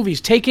watch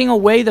movies. Taking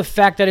away the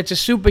fact that it's a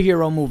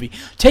superhero movie,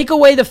 take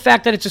away the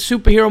fact that it's a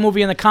superhero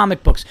movie in the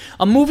comic books.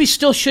 A movie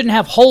still shouldn't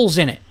have holes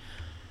in it.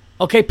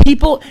 Okay,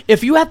 people,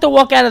 if you have to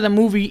walk out of the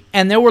movie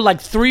and there were like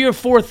 3 or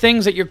 4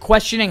 things that you're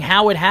questioning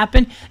how it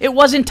happened, it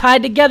wasn't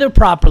tied together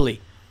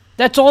properly.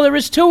 That's all there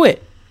is to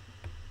it.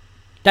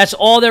 That's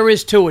all there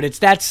is to it. It's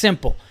that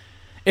simple.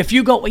 If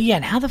you go, well, yeah,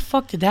 and how the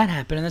fuck did that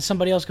happen? And then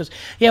somebody else goes,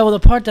 yeah, well, the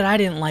part that I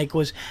didn't like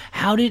was,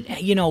 why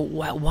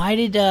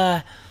did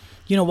that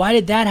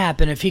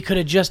happen if he could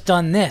have just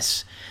done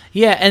this?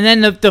 Yeah, and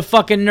then the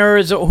fucking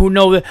nerds who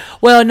know that,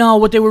 well, no,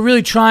 what they were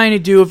really trying to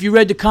do, if you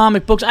read the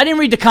comic books, I didn't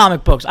read the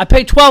comic books. I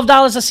paid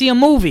 $12 to see a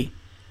movie.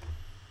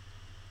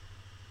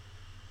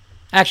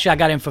 Actually, I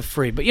got in for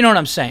free, but you know what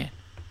I'm saying.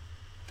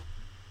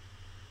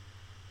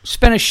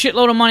 Spent a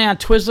shitload of money on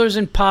Twizzlers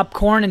and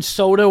popcorn and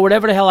soda, or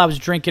whatever the hell I was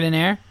drinking in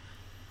there.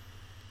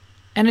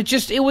 And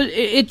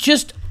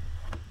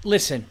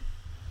listen,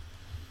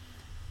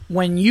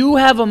 when you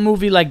have a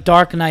movie like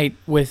Dark Knight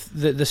with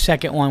the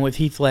second one with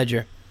Heath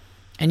Ledger,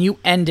 and you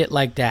end it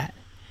like that,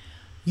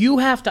 you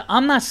have to,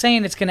 I'm not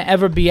saying it's going to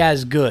ever be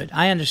as good.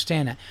 I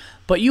understand that.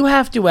 But you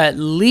have to at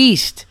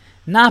least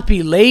not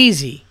be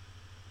lazy.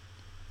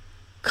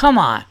 Come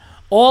on.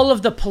 All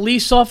of the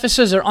police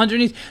officers are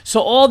underneath. So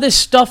all this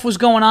stuff was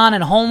going on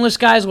and homeless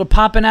guys were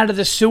popping out of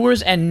the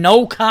sewers and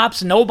no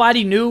cops,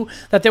 nobody knew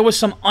that there was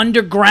some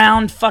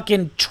underground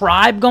fucking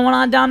tribe going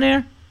on down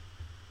there?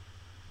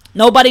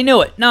 Nobody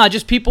knew it. No,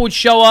 just people would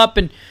show up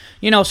and,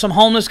 some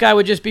homeless guy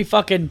would just be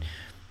fucking,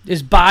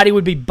 his body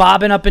would be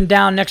bobbing up and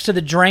down next to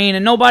the drain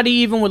and nobody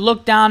even would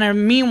look down there.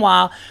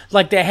 Meanwhile,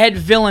 like the head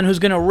villain who's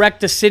going to wreck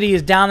the city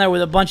is down there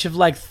with a bunch of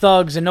like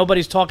thugs and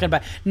nobody's talking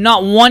about it.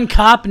 Not one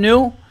cop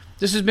knew.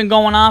 This has been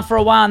going on for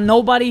a while.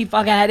 Nobody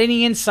fucking had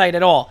any insight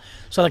at all.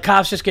 So the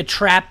cops just get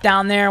trapped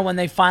down there when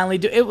they finally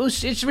do.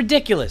 It's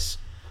ridiculous.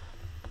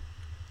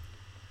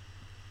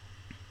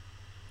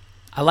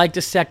 I like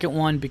the second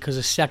one because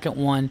the second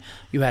one,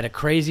 you had a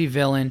crazy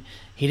villain.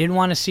 He didn't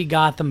want to see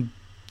Gotham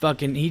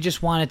he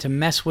just wanted to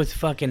mess with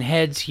fucking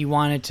heads. He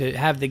wanted to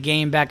have the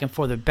game back and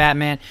forth with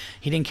Batman.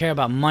 He didn't care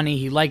about money.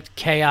 He liked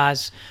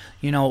chaos,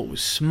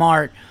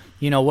 smart.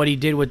 What he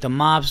did with the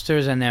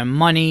mobsters and their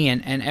money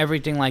and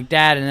everything like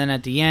that. And then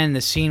at the end, the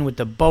scene with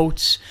the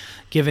boats,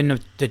 given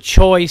the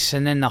choice,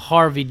 and then the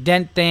Harvey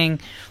Dent thing.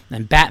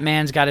 And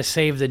Batman's got to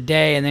save the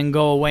day and then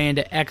go away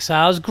into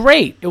exile. It was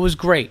great. It was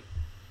great.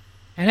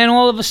 And then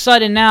all of a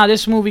sudden now,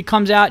 this movie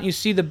comes out and you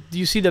see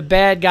the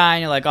bad guy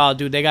and you're like, oh,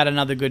 dude, they got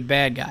another good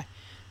bad guy.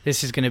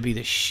 This is going to be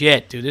the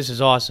shit, dude. This is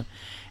awesome.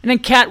 And then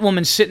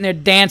Catwoman's sitting there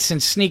dancing,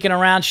 sneaking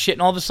around shit,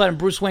 and all of a sudden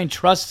Bruce Wayne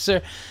trusts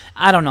her.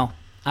 I don't know.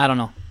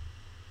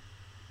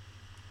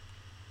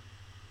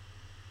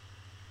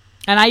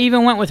 And I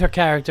even went with her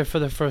character for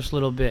the first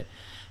little bit.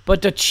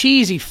 But the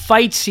cheesy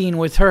fight scene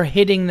with her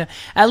hitting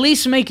at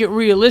least make it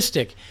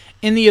realistic.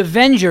 In the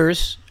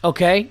Avengers,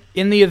 okay?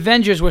 In the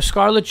Avengers where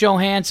Scarlett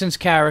Johansson's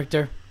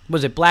character,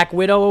 was it Black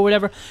Widow or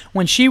whatever?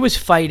 When she was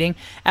fighting,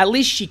 at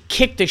least she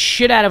kicked the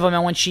shit out of him,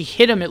 and when she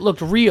hit him, it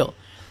looked real.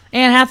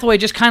 Anne Hathaway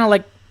just kind of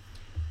like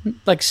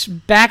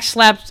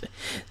backslapped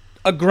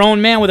a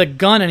grown man with a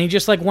gun, and he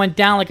just like went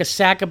down like a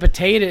sack of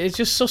potatoes.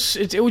 It's just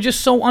it was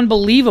just so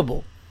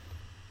unbelievable.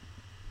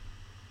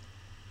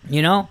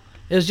 It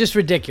was just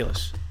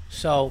ridiculous.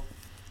 So,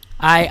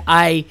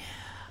 I'm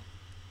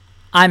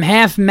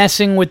half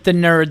messing with the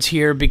nerds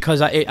here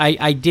because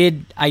I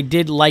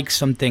did like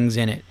some things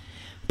in it,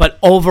 but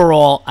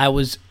overall I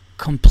was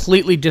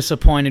completely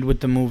disappointed with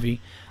the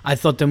movie. I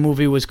thought the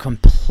movie was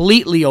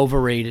completely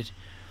overrated.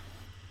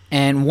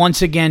 And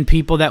once again,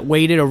 people that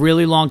waited a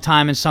really long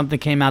time and something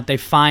came out, they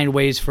find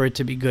ways for it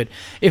to be good.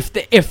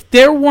 If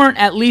there weren't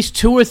at least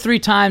 2 or 3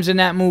 times in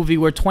that movie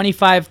where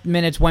 25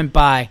 minutes went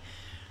by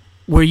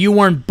where you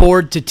weren't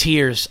bored to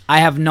tears, I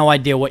have no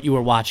idea what you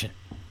were watching.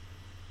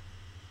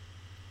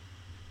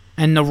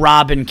 And the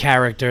Robin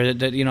character,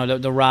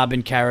 the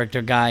Robin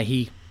character guy,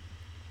 he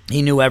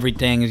knew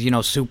everything,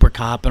 super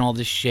cop and all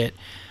this shit.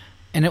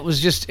 And it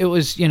was,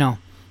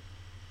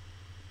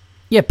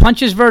 punch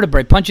his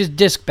vertebrae, punch his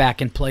disc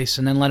back in place,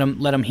 and then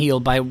let him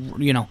heal by,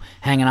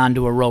 hanging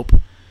onto a rope.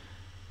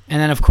 And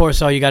then, of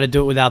course, you got to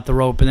do it without the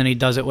rope, and then he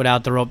does it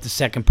without the rope, the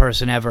second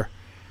person ever.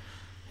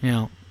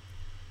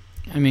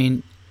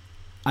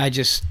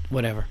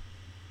 Whatever.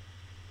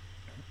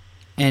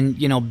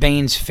 And,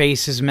 Bane's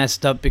face is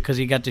messed up because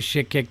he got the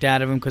shit kicked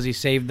out of him because he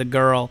saved the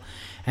girl.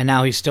 And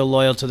now he's still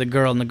loyal to the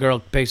girl, and the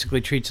girl basically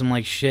treats him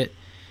like shit.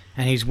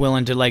 And he's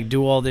willing to,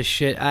 do all this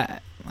shit. I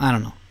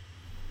don't know.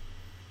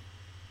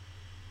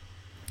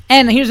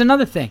 And here's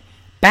another thing.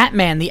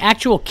 Batman, the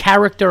actual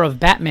character of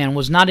Batman,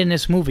 was not in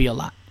this movie a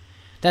lot.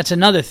 That's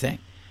another thing.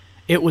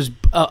 It was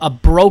a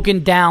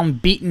broken down,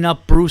 beaten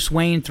up Bruce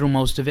Wayne through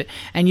most of it.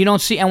 And you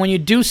don't see, and when you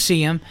do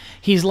see him,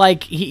 he's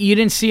like, you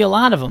didn't see a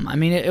lot of him. I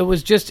mean, it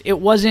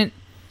wasn't,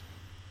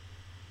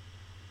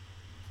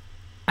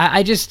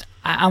 I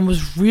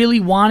was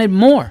really wanted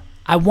more.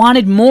 I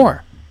wanted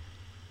more.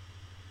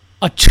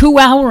 A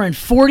 2-hour and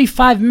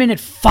 45-minute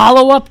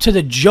follow-up to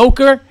the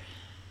Joker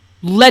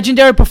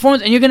legendary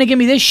performance, and you're going to give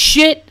me this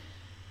shit?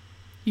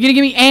 You're going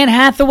to give me Anne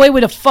Hathaway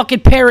with a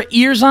fucking pair of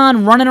ears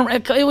on running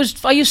around?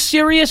 Are you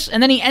serious?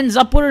 And then he ends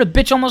up with her. The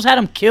bitch almost had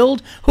him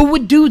killed. Who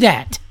would do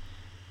that?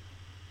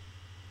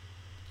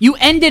 You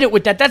ended it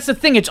with that. That's the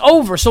thing. It's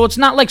over. So it's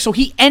not like, so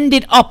he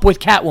ended up with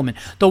Catwoman.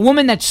 The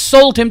woman that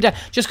sold him to,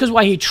 just because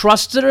why he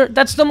trusted her.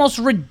 That's the most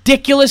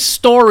ridiculous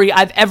story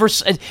I've ever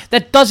seen.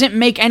 That doesn't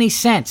make any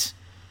sense.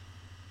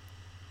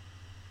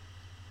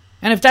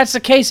 And if that's the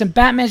case, then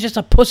Batman's just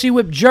a pussy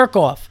whip jerk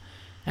off.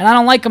 And I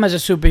don't like him as a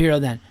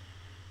superhero then.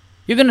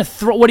 You're going to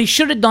throw... What he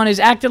should have done is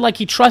acted like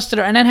he trusted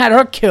her and then had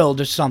her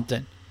killed or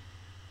something.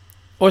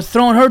 Or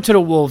thrown her to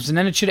the wolves, and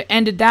then it should have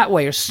ended that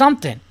way or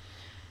something.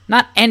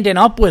 Not ending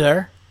up with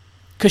her.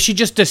 Because she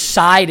just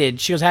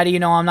decided. She goes, how do you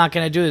know I'm not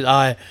going to do this?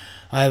 I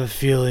have a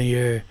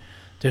feeling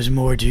there's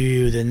more to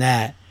you than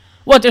that.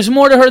 What, there's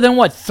more to her than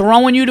what?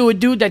 Throwing you to a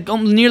dude that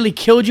nearly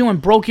killed you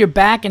and broke your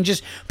back and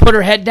just put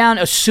her head down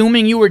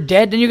assuming you were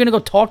dead? Then you're going to go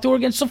talk to her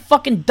again? It's so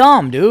fucking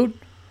dumb, dude.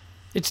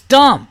 It's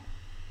dumb.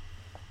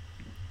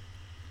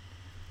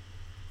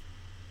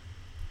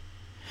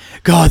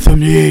 Gotham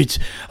needs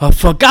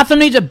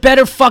a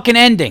better fucking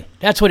ending.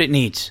 That's what it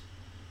needs.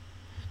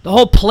 The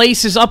whole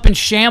place is up in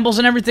shambles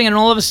and everything, and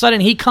all of a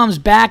sudden he comes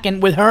back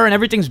and with her and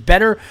everything's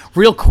better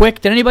real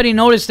quick. Did anybody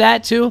notice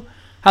that too?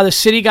 How the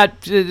city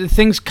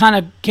things kind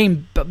of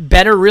came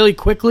better really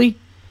quickly?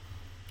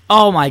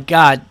 Oh my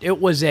God. It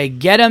was a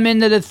get him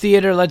into the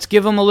theater, let's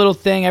give him a little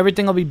thing,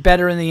 everything will be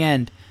better in the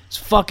end. It's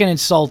fucking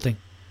insulting.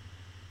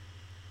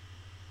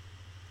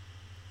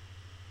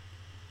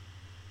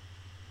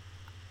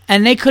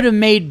 And they could have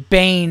made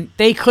Bane,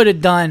 they could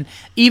have done,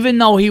 even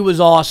though he was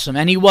awesome,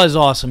 and he was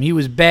awesome, he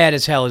was bad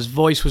as hell, his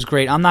voice was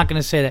great, I'm not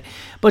going to say that,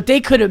 but they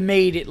could have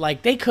made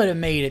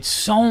it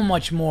so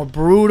much more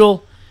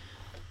brutal.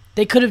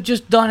 They could have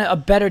just done a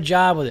better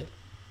job with it.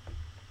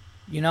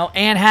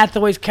 Anne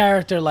Hathaway's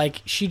character,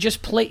 she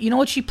just played, you know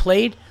what she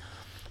played?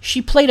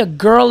 She played a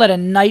girl at a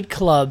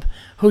nightclub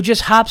who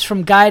just hops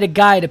from guy to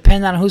guy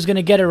depending on who's going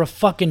to get her a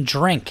fucking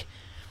drink.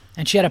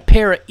 And she had a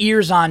pair of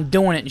ears on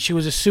doing it, and she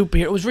was a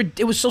superhero.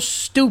 It was so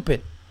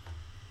stupid.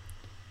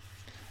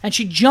 And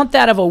she jumped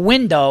out of a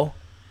window,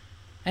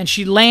 and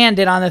she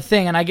landed on the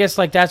thing, and I guess,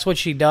 that's what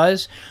she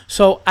does.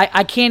 So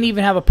I can't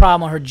even have a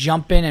problem with her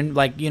jumping and,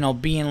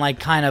 being,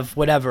 kind of,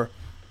 whatever,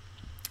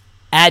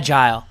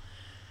 agile.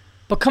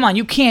 But come on,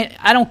 you can't,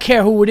 I don't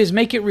care who it is,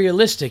 make it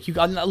realistic.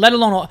 Let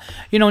alone,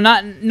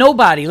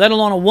 nobody, let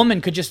alone a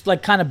woman could just,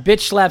 kind of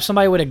bitch slap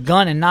somebody with a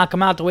gun and knock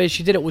them out the way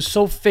she did. It was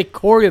so fake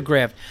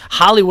choreographed.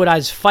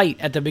 Hollywoodized fight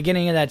at the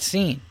beginning of that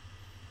scene.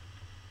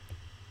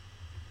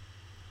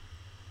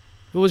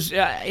 It was,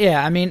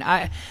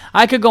 I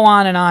could go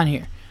on and on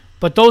here.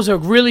 But those are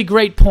really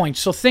great points,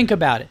 so think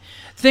about it.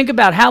 Think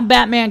about how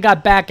Batman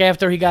got back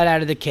after he got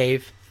out of the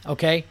cave,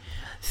 okay?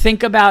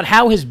 Think about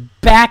how his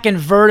back and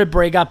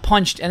vertebrae got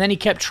punched, and then he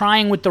kept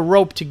trying with the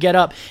rope to get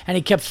up, and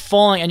he kept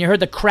falling, and you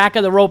heard the crack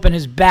of the rope in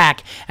his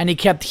back, and he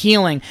kept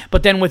healing.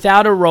 But then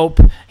without a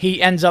rope,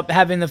 he ends up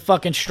having the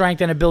fucking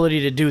strength and ability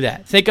to do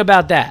that. Think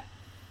about that.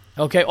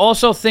 Okay,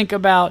 also think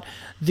about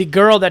the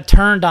girl that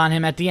turned on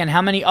him at the end.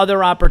 How many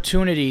other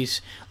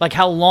opportunities,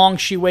 how long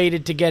she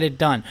waited to get it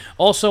done.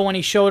 Also, when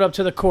he showed up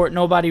to the court,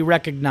 nobody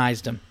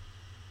recognized him.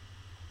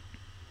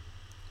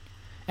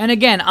 And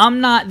again,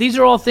 these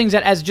are all things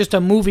that as just a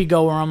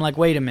moviegoer, I'm like,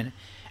 wait a minute.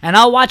 And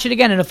I'll watch it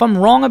again, and if I'm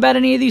wrong about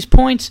any of these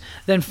points,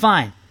 then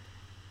fine.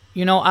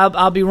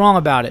 I'll be wrong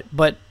about it.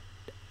 But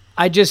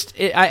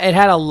it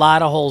had a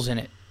lot of holes in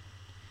it.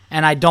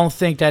 And I don't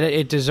think that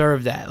it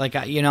deserved that.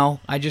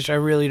 I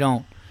really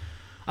don't.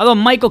 Although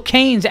Michael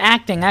Caine's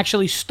acting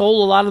actually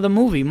stole a lot of the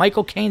movie.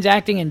 Michael Caine's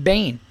acting in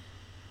Bane.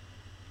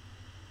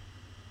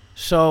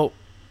 So,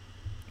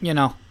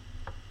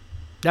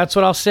 that's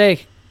what I'll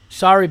say.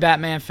 Sorry,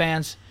 Batman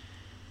fans.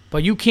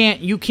 But you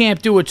can't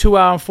do a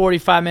 2-hour and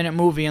 45-minute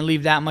movie and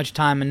leave that much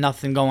time and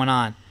nothing going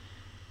on.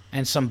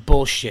 And some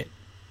bullshit.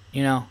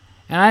 And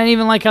I didn't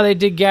even like how they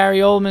did Gary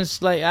Oldman's,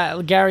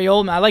 Gary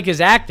Oldman. I like his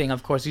acting,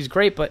 of course. He's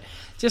great, but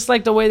just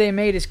like the way they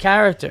made his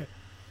character.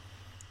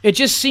 It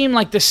just seemed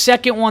like the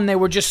second one, they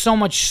were just so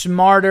much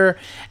smarter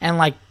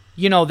and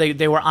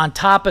they were on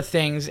top of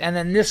things. And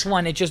then this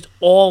one, it just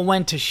all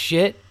went to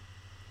shit.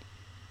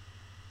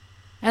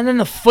 And then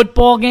the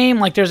football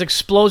game, there's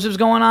explosives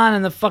going on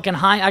and the fucking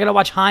I gotta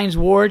watch Hines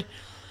Ward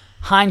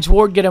Hines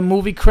Ward get a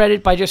movie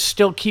credit by just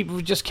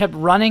kept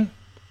running?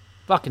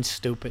 Fucking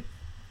stupid.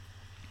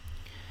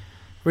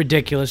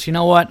 Ridiculous. You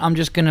know what? I'm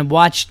just going to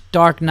watch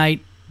Dark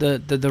Knight,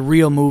 the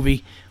real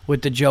movie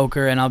with the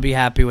Joker, and I'll be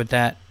happy with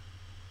that.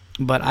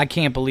 But I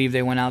can't believe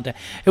they went out there.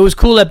 It was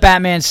cool that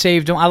Batman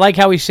saved him. I like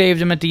how he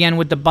saved him at the end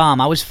with the bomb.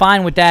 I was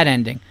fine with that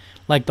ending,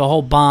 like the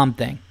whole bomb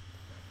thing.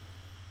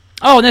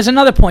 Oh, and there's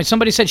another point.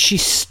 Somebody said she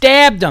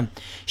stabbed him.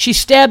 She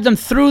stabbed him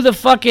through the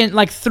fucking,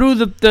 like through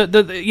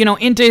the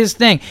into his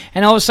thing.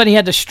 And all of a sudden he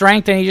had the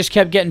strength and he just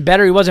kept getting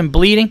better. He wasn't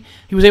bleeding.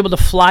 He was able to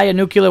fly a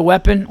nuclear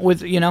weapon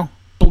with,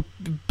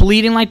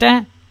 bleeding like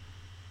that.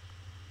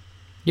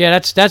 Yeah,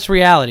 that's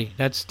reality.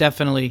 That's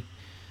definitely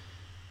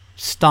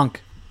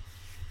stunk.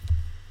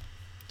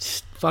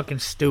 It's fucking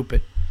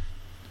stupid.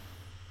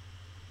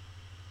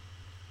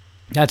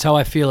 That's how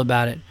I feel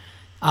about it.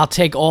 I'll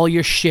take all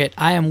your shit.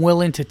 I am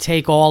willing to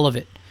take all of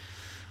it.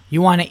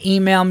 You want to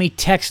email me,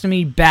 text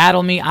me,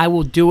 battle me, I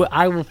will do it.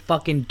 I will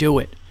fucking do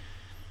it.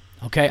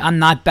 Okay? I'm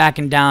not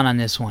backing down on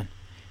this one.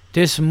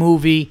 This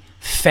movie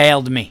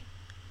failed me.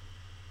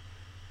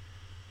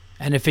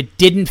 And if it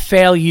didn't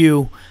fail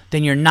you,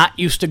 then you're not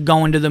used to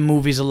going to the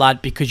movies a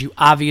lot because you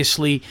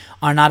obviously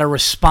are not a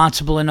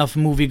responsible enough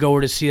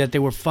moviegoer to see that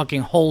there were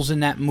fucking holes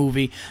in that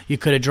movie you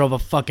could have drove a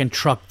fucking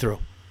truck through.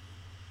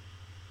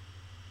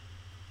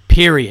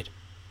 Period.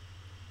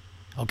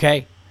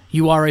 Okay?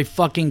 You are a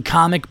fucking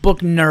comic book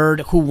nerd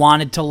who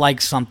wanted to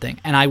like something.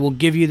 And I will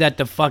give you that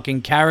the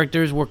fucking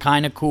characters were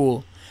kind of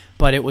cool.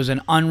 But it was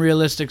an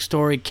unrealistic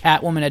story.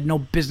 Catwoman had no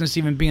business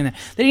even being there.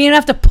 They didn't even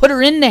have to put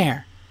her in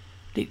there.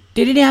 They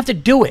didn't have to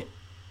do it.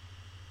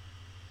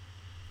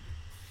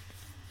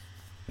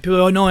 People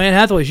go, oh, no, Anne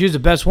Hathaway, she's the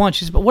best one.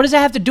 She says, but what does that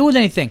have to do with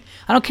anything?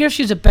 I don't care if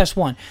she's the best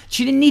one.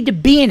 She didn't need to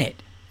be in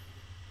it.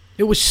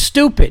 It was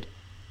stupid.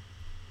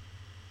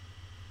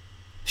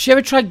 She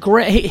ever tried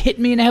hit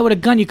me in the head with a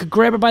gun? You could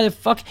grab her by the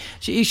fuck.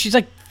 She's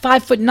like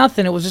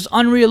 5'0". It was this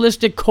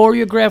unrealistic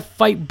choreographed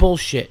fight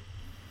bullshit.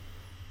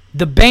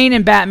 The Bane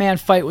and Batman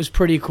fight was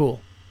pretty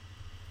cool.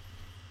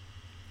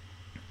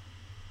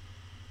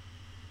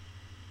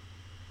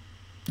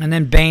 And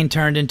then Bane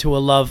turned into a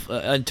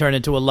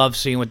love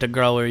scene with the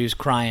girl where he was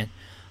crying.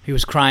 He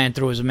was crying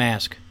through his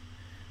mask.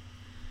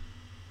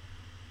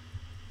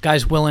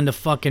 Guy's willing to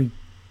fucking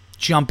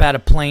jump out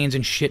of planes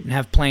and shit and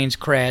have planes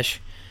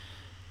crash.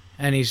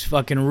 And he's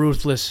fucking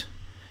ruthless.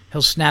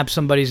 He'll snap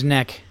somebody's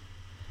neck.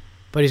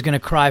 But he's going to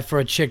cry for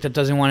a chick that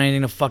doesn't want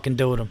anything to fucking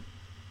do with him.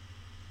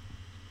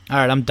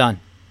 Alright, I'm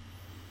done.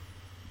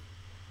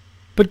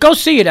 But go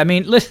see it. I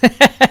mean,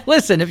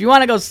 listen, if you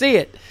want to go see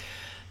it,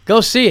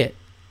 go see it.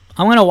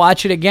 I'm going to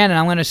watch it again, and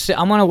I'm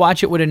going to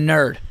watch it with a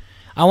nerd.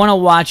 I want to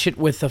watch it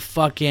with a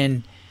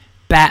fucking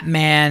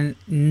Batman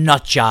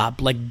nut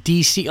job, like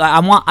DC.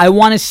 I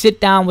want to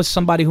sit down with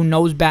somebody who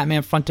knows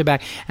Batman front to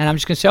back, and I'm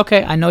just going to say,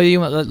 okay, I know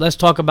you. Let's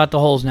talk about the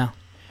holes now.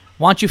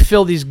 Why don't you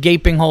fill these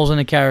gaping holes in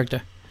the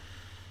character?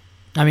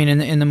 I mean,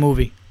 in the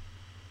movie.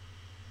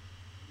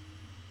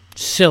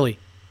 Silly.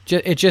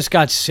 It just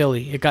got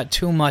silly. It got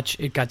too much.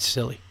 It got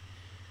silly.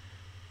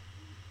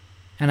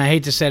 And I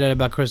hate to say that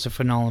about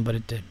Christopher Nolan, but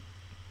it did.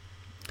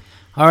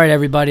 All right,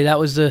 everybody. That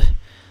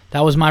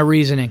was my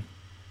reasoning.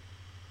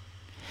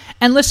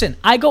 And listen,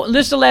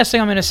 this is the last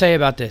thing I'm going to say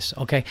about this,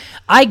 okay?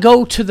 I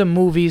go to the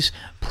movies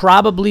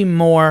probably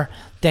more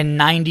than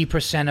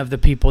 90% of the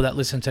people that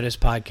listen to this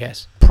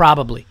podcast.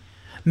 Probably.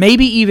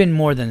 Maybe even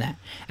more than that.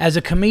 As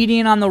a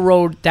comedian on the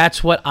road,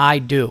 that's what I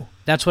do.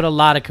 That's what a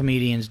lot of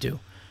comedians do.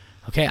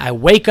 Okay, I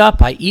wake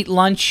up, I eat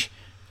lunch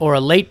or a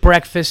late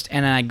breakfast,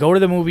 and then I go to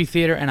the movie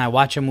theater and I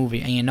watch a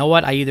movie. And you know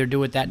what? I either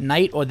do it that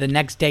night or the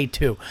next day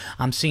too.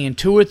 I'm seeing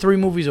 2 or 3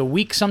 movies a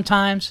week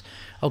sometimes,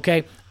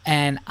 okay?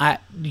 And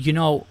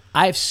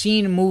I've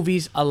seen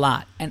movies a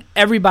lot, and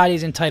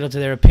everybody's entitled to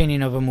their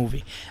opinion of a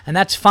movie, and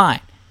that's fine.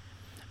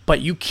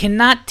 But you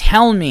cannot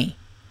tell me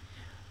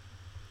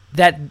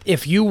that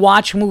if you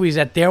watch movies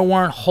that there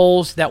weren't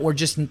holes that were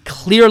just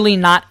clearly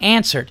not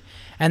answered.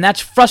 And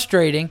that's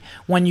frustrating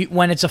when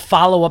it's a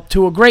follow-up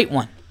to a great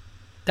one.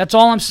 That's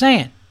all I'm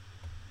saying.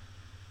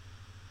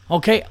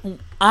 Okay?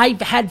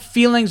 I've had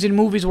feelings in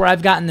movies where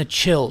I've gotten the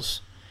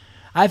chills.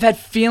 I've had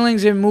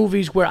feelings in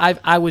movies where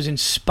I was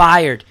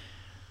inspired.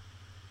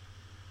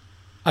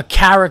 A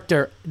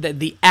character,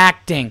 the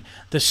acting,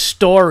 the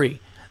story,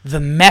 the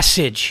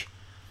message,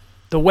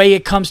 the way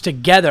it comes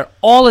together,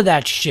 all of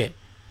that shit.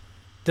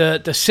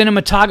 The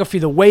cinematography,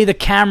 the way the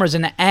cameras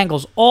and the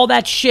angles, all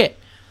that shit.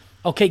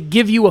 Okay,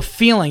 give you a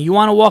feeling. You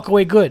want to walk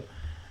away good.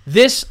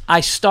 This,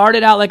 I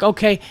started out like,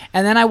 okay,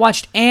 and then I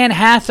watched Anne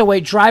Hathaway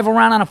drive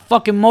around on a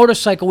fucking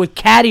motorcycle with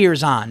cat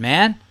ears on,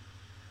 man.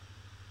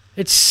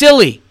 It's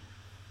silly.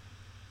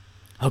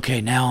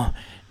 Okay, now,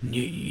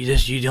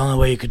 the only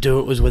way you could do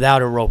it was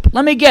without a rope.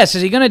 Let me guess,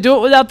 is he going to do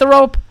it without the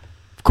rope?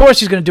 Of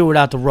course he's going to do it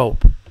without the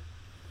rope.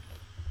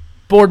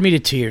 Bored me to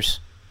tears.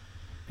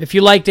 If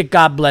you liked it,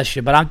 God bless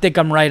you, but I think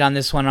I'm right on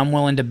this one. I'm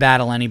willing to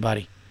battle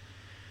anybody.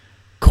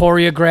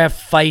 Choreographed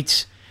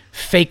fights,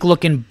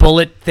 fake-looking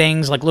bullet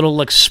things, like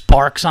little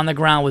sparks on the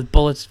ground with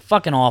bullets.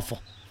 Fucking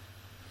awful.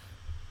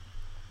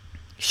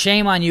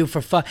 Shame on you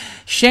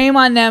shame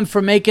on them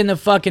for making the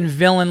fucking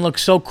villain look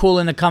so cool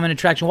in the coming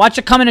attraction. Watch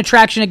the coming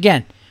attraction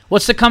again.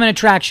 What's the coming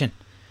attraction?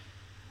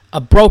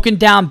 A broken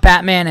down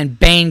Batman and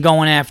Bane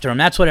going after him.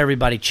 That's what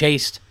everybody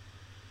chased.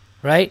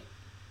 Right?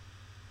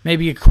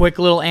 Maybe a quick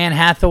little Anne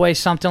Hathaway,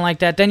 something like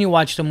that. Then you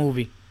watch the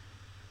movie.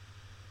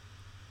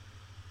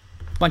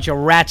 Bunch of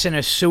rats in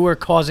a sewer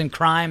causing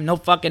crime.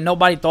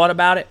 Nobody thought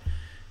about it.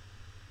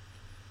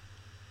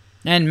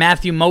 And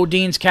Matthew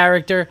Modine's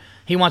character,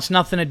 he wants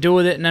nothing to do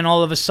with it, and then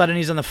all of a sudden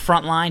he's on the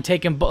front line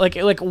taking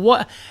like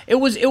what? It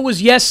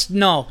was yes,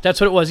 no.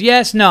 That's what it was.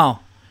 Yes, no.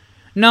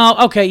 No,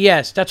 okay,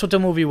 yes. That's what the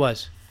movie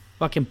was.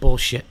 Fucking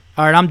bullshit.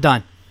 All right, I'm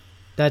done.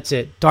 That's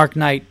it. Dark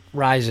Knight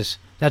Rises.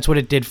 That's what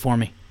it did for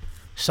me.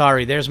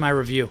 Sorry, there's my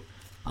review.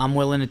 I'm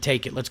willing to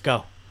take it. Let's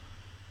go.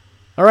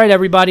 All right,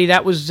 everybody.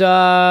 That was the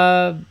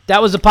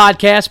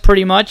podcast,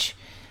 pretty much.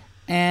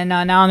 And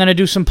now I'm going to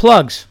do some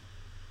plugs.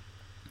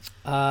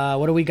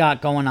 What do we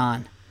got going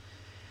on?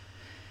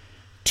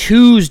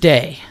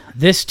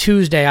 This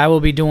Tuesday, I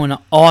will be doing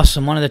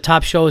one of the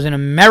top shows in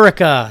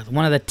America.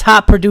 One of the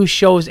top produced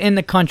shows in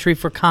the country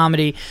for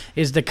comedy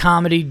is the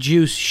Comedy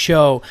Juice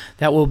Show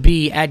that will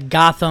be at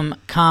Gotham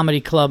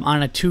Comedy Club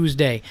on a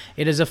Tuesday.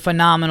 It is a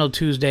phenomenal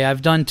Tuesday.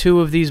 I've done 2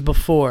 of these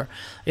before.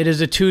 It is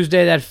a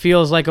Tuesday that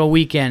feels like a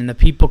weekend. The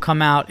people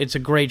come out. It's a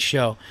great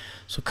show.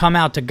 So come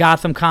out to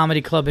Gotham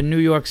Comedy Club in New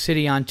York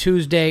City on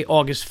Tuesday,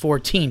 August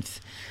 14th.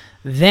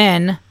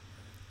 Then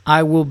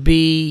I will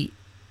be...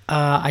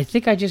 I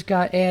think I just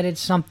got added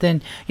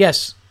something.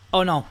 Yes.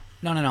 Oh, no.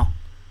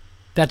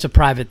 That's a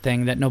private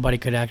thing that nobody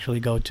could actually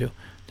go to.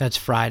 That's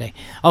Friday.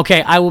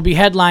 Okay, I will be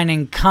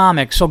headlining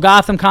comics. So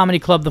Gotham Comedy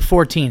Club the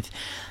 14th.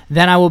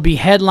 Then I will be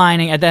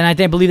headlining, and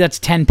I believe that's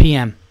 10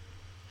 p.m.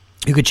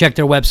 You could check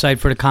their website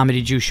for the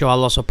Comedy Juice Show.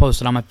 I'll also post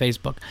it on my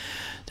Facebook.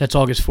 That's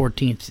August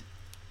 14th.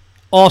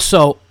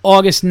 Also,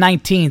 August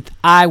 19th,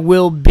 I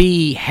will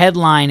be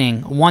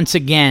headlining once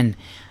again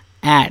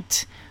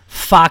at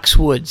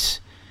Foxwoods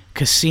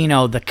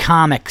Casino, the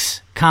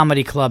Comics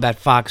Comedy Club at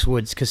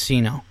Foxwoods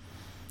Casino.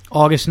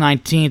 August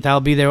 19th,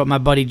 I'll be there with my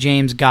buddy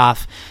James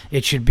Goff.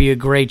 It should be a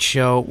great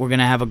show. We're going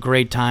to have a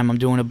great time. I'm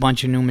doing a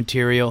bunch of new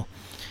material.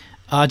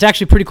 It's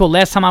actually pretty cool.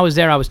 Last time I was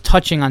there, I was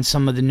touching on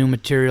some of the new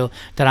material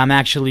that I'm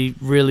actually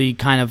really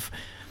kind of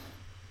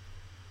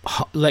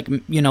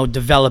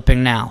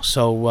developing now.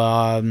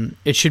 So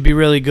it should be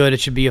really good.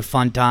 It should be a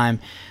fun time.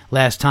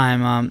 Last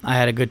time I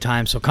had a good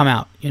time, so come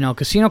out.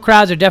 Casino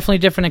crowds are definitely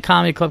different than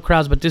comedy club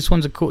crowds, but this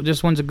one's a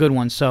good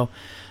one. So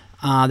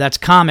that's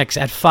Comics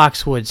at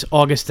Foxwoods,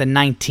 August the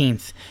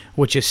 19th,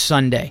 which is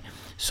Sunday.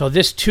 So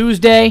this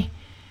Tuesday,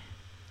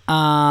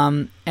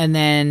 and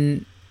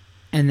then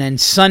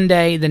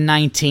Sunday the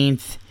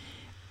 19th,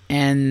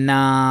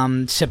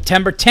 and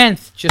September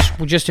 10th.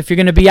 Just if you're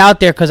going to be out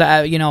there, because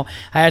I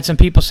had some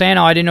people saying,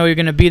 "Oh, I didn't know you were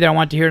going to be there. I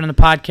want to hear it on the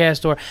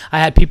podcast." Or I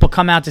had people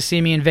come out to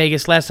see me in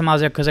Vegas last time I was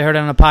there because I heard it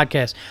on the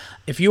podcast.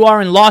 If you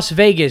are in Las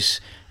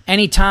Vegas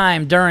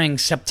anytime during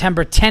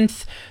September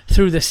 10th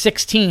through the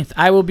 16th,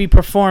 I will be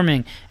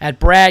performing at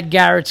Brad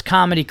Garrett's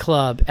Comedy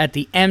Club at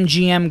the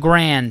MGM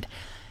Grand.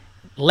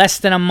 Less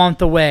than a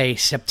month away,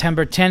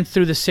 September 10th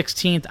through the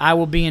 16th, I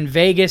will be in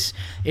Vegas.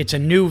 It's a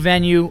new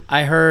venue.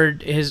 I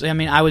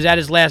was at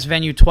his last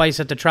venue twice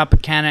at the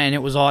Tropicana, and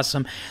it was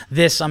awesome.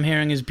 This, I'm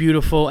hearing, is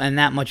beautiful and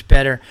that much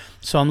better,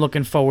 so I'm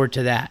looking forward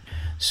to that.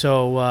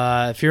 So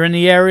if you're in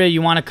the area,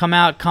 you want to come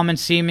out, come and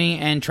see me,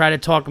 and try to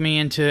talk me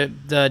into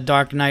the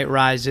Dark Knight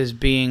Rises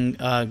being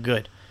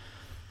good.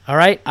 All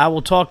right, I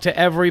will talk to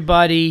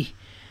everybody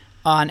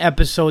on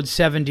episode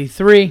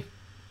 73.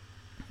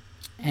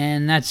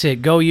 And that's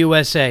it. Go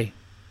USA.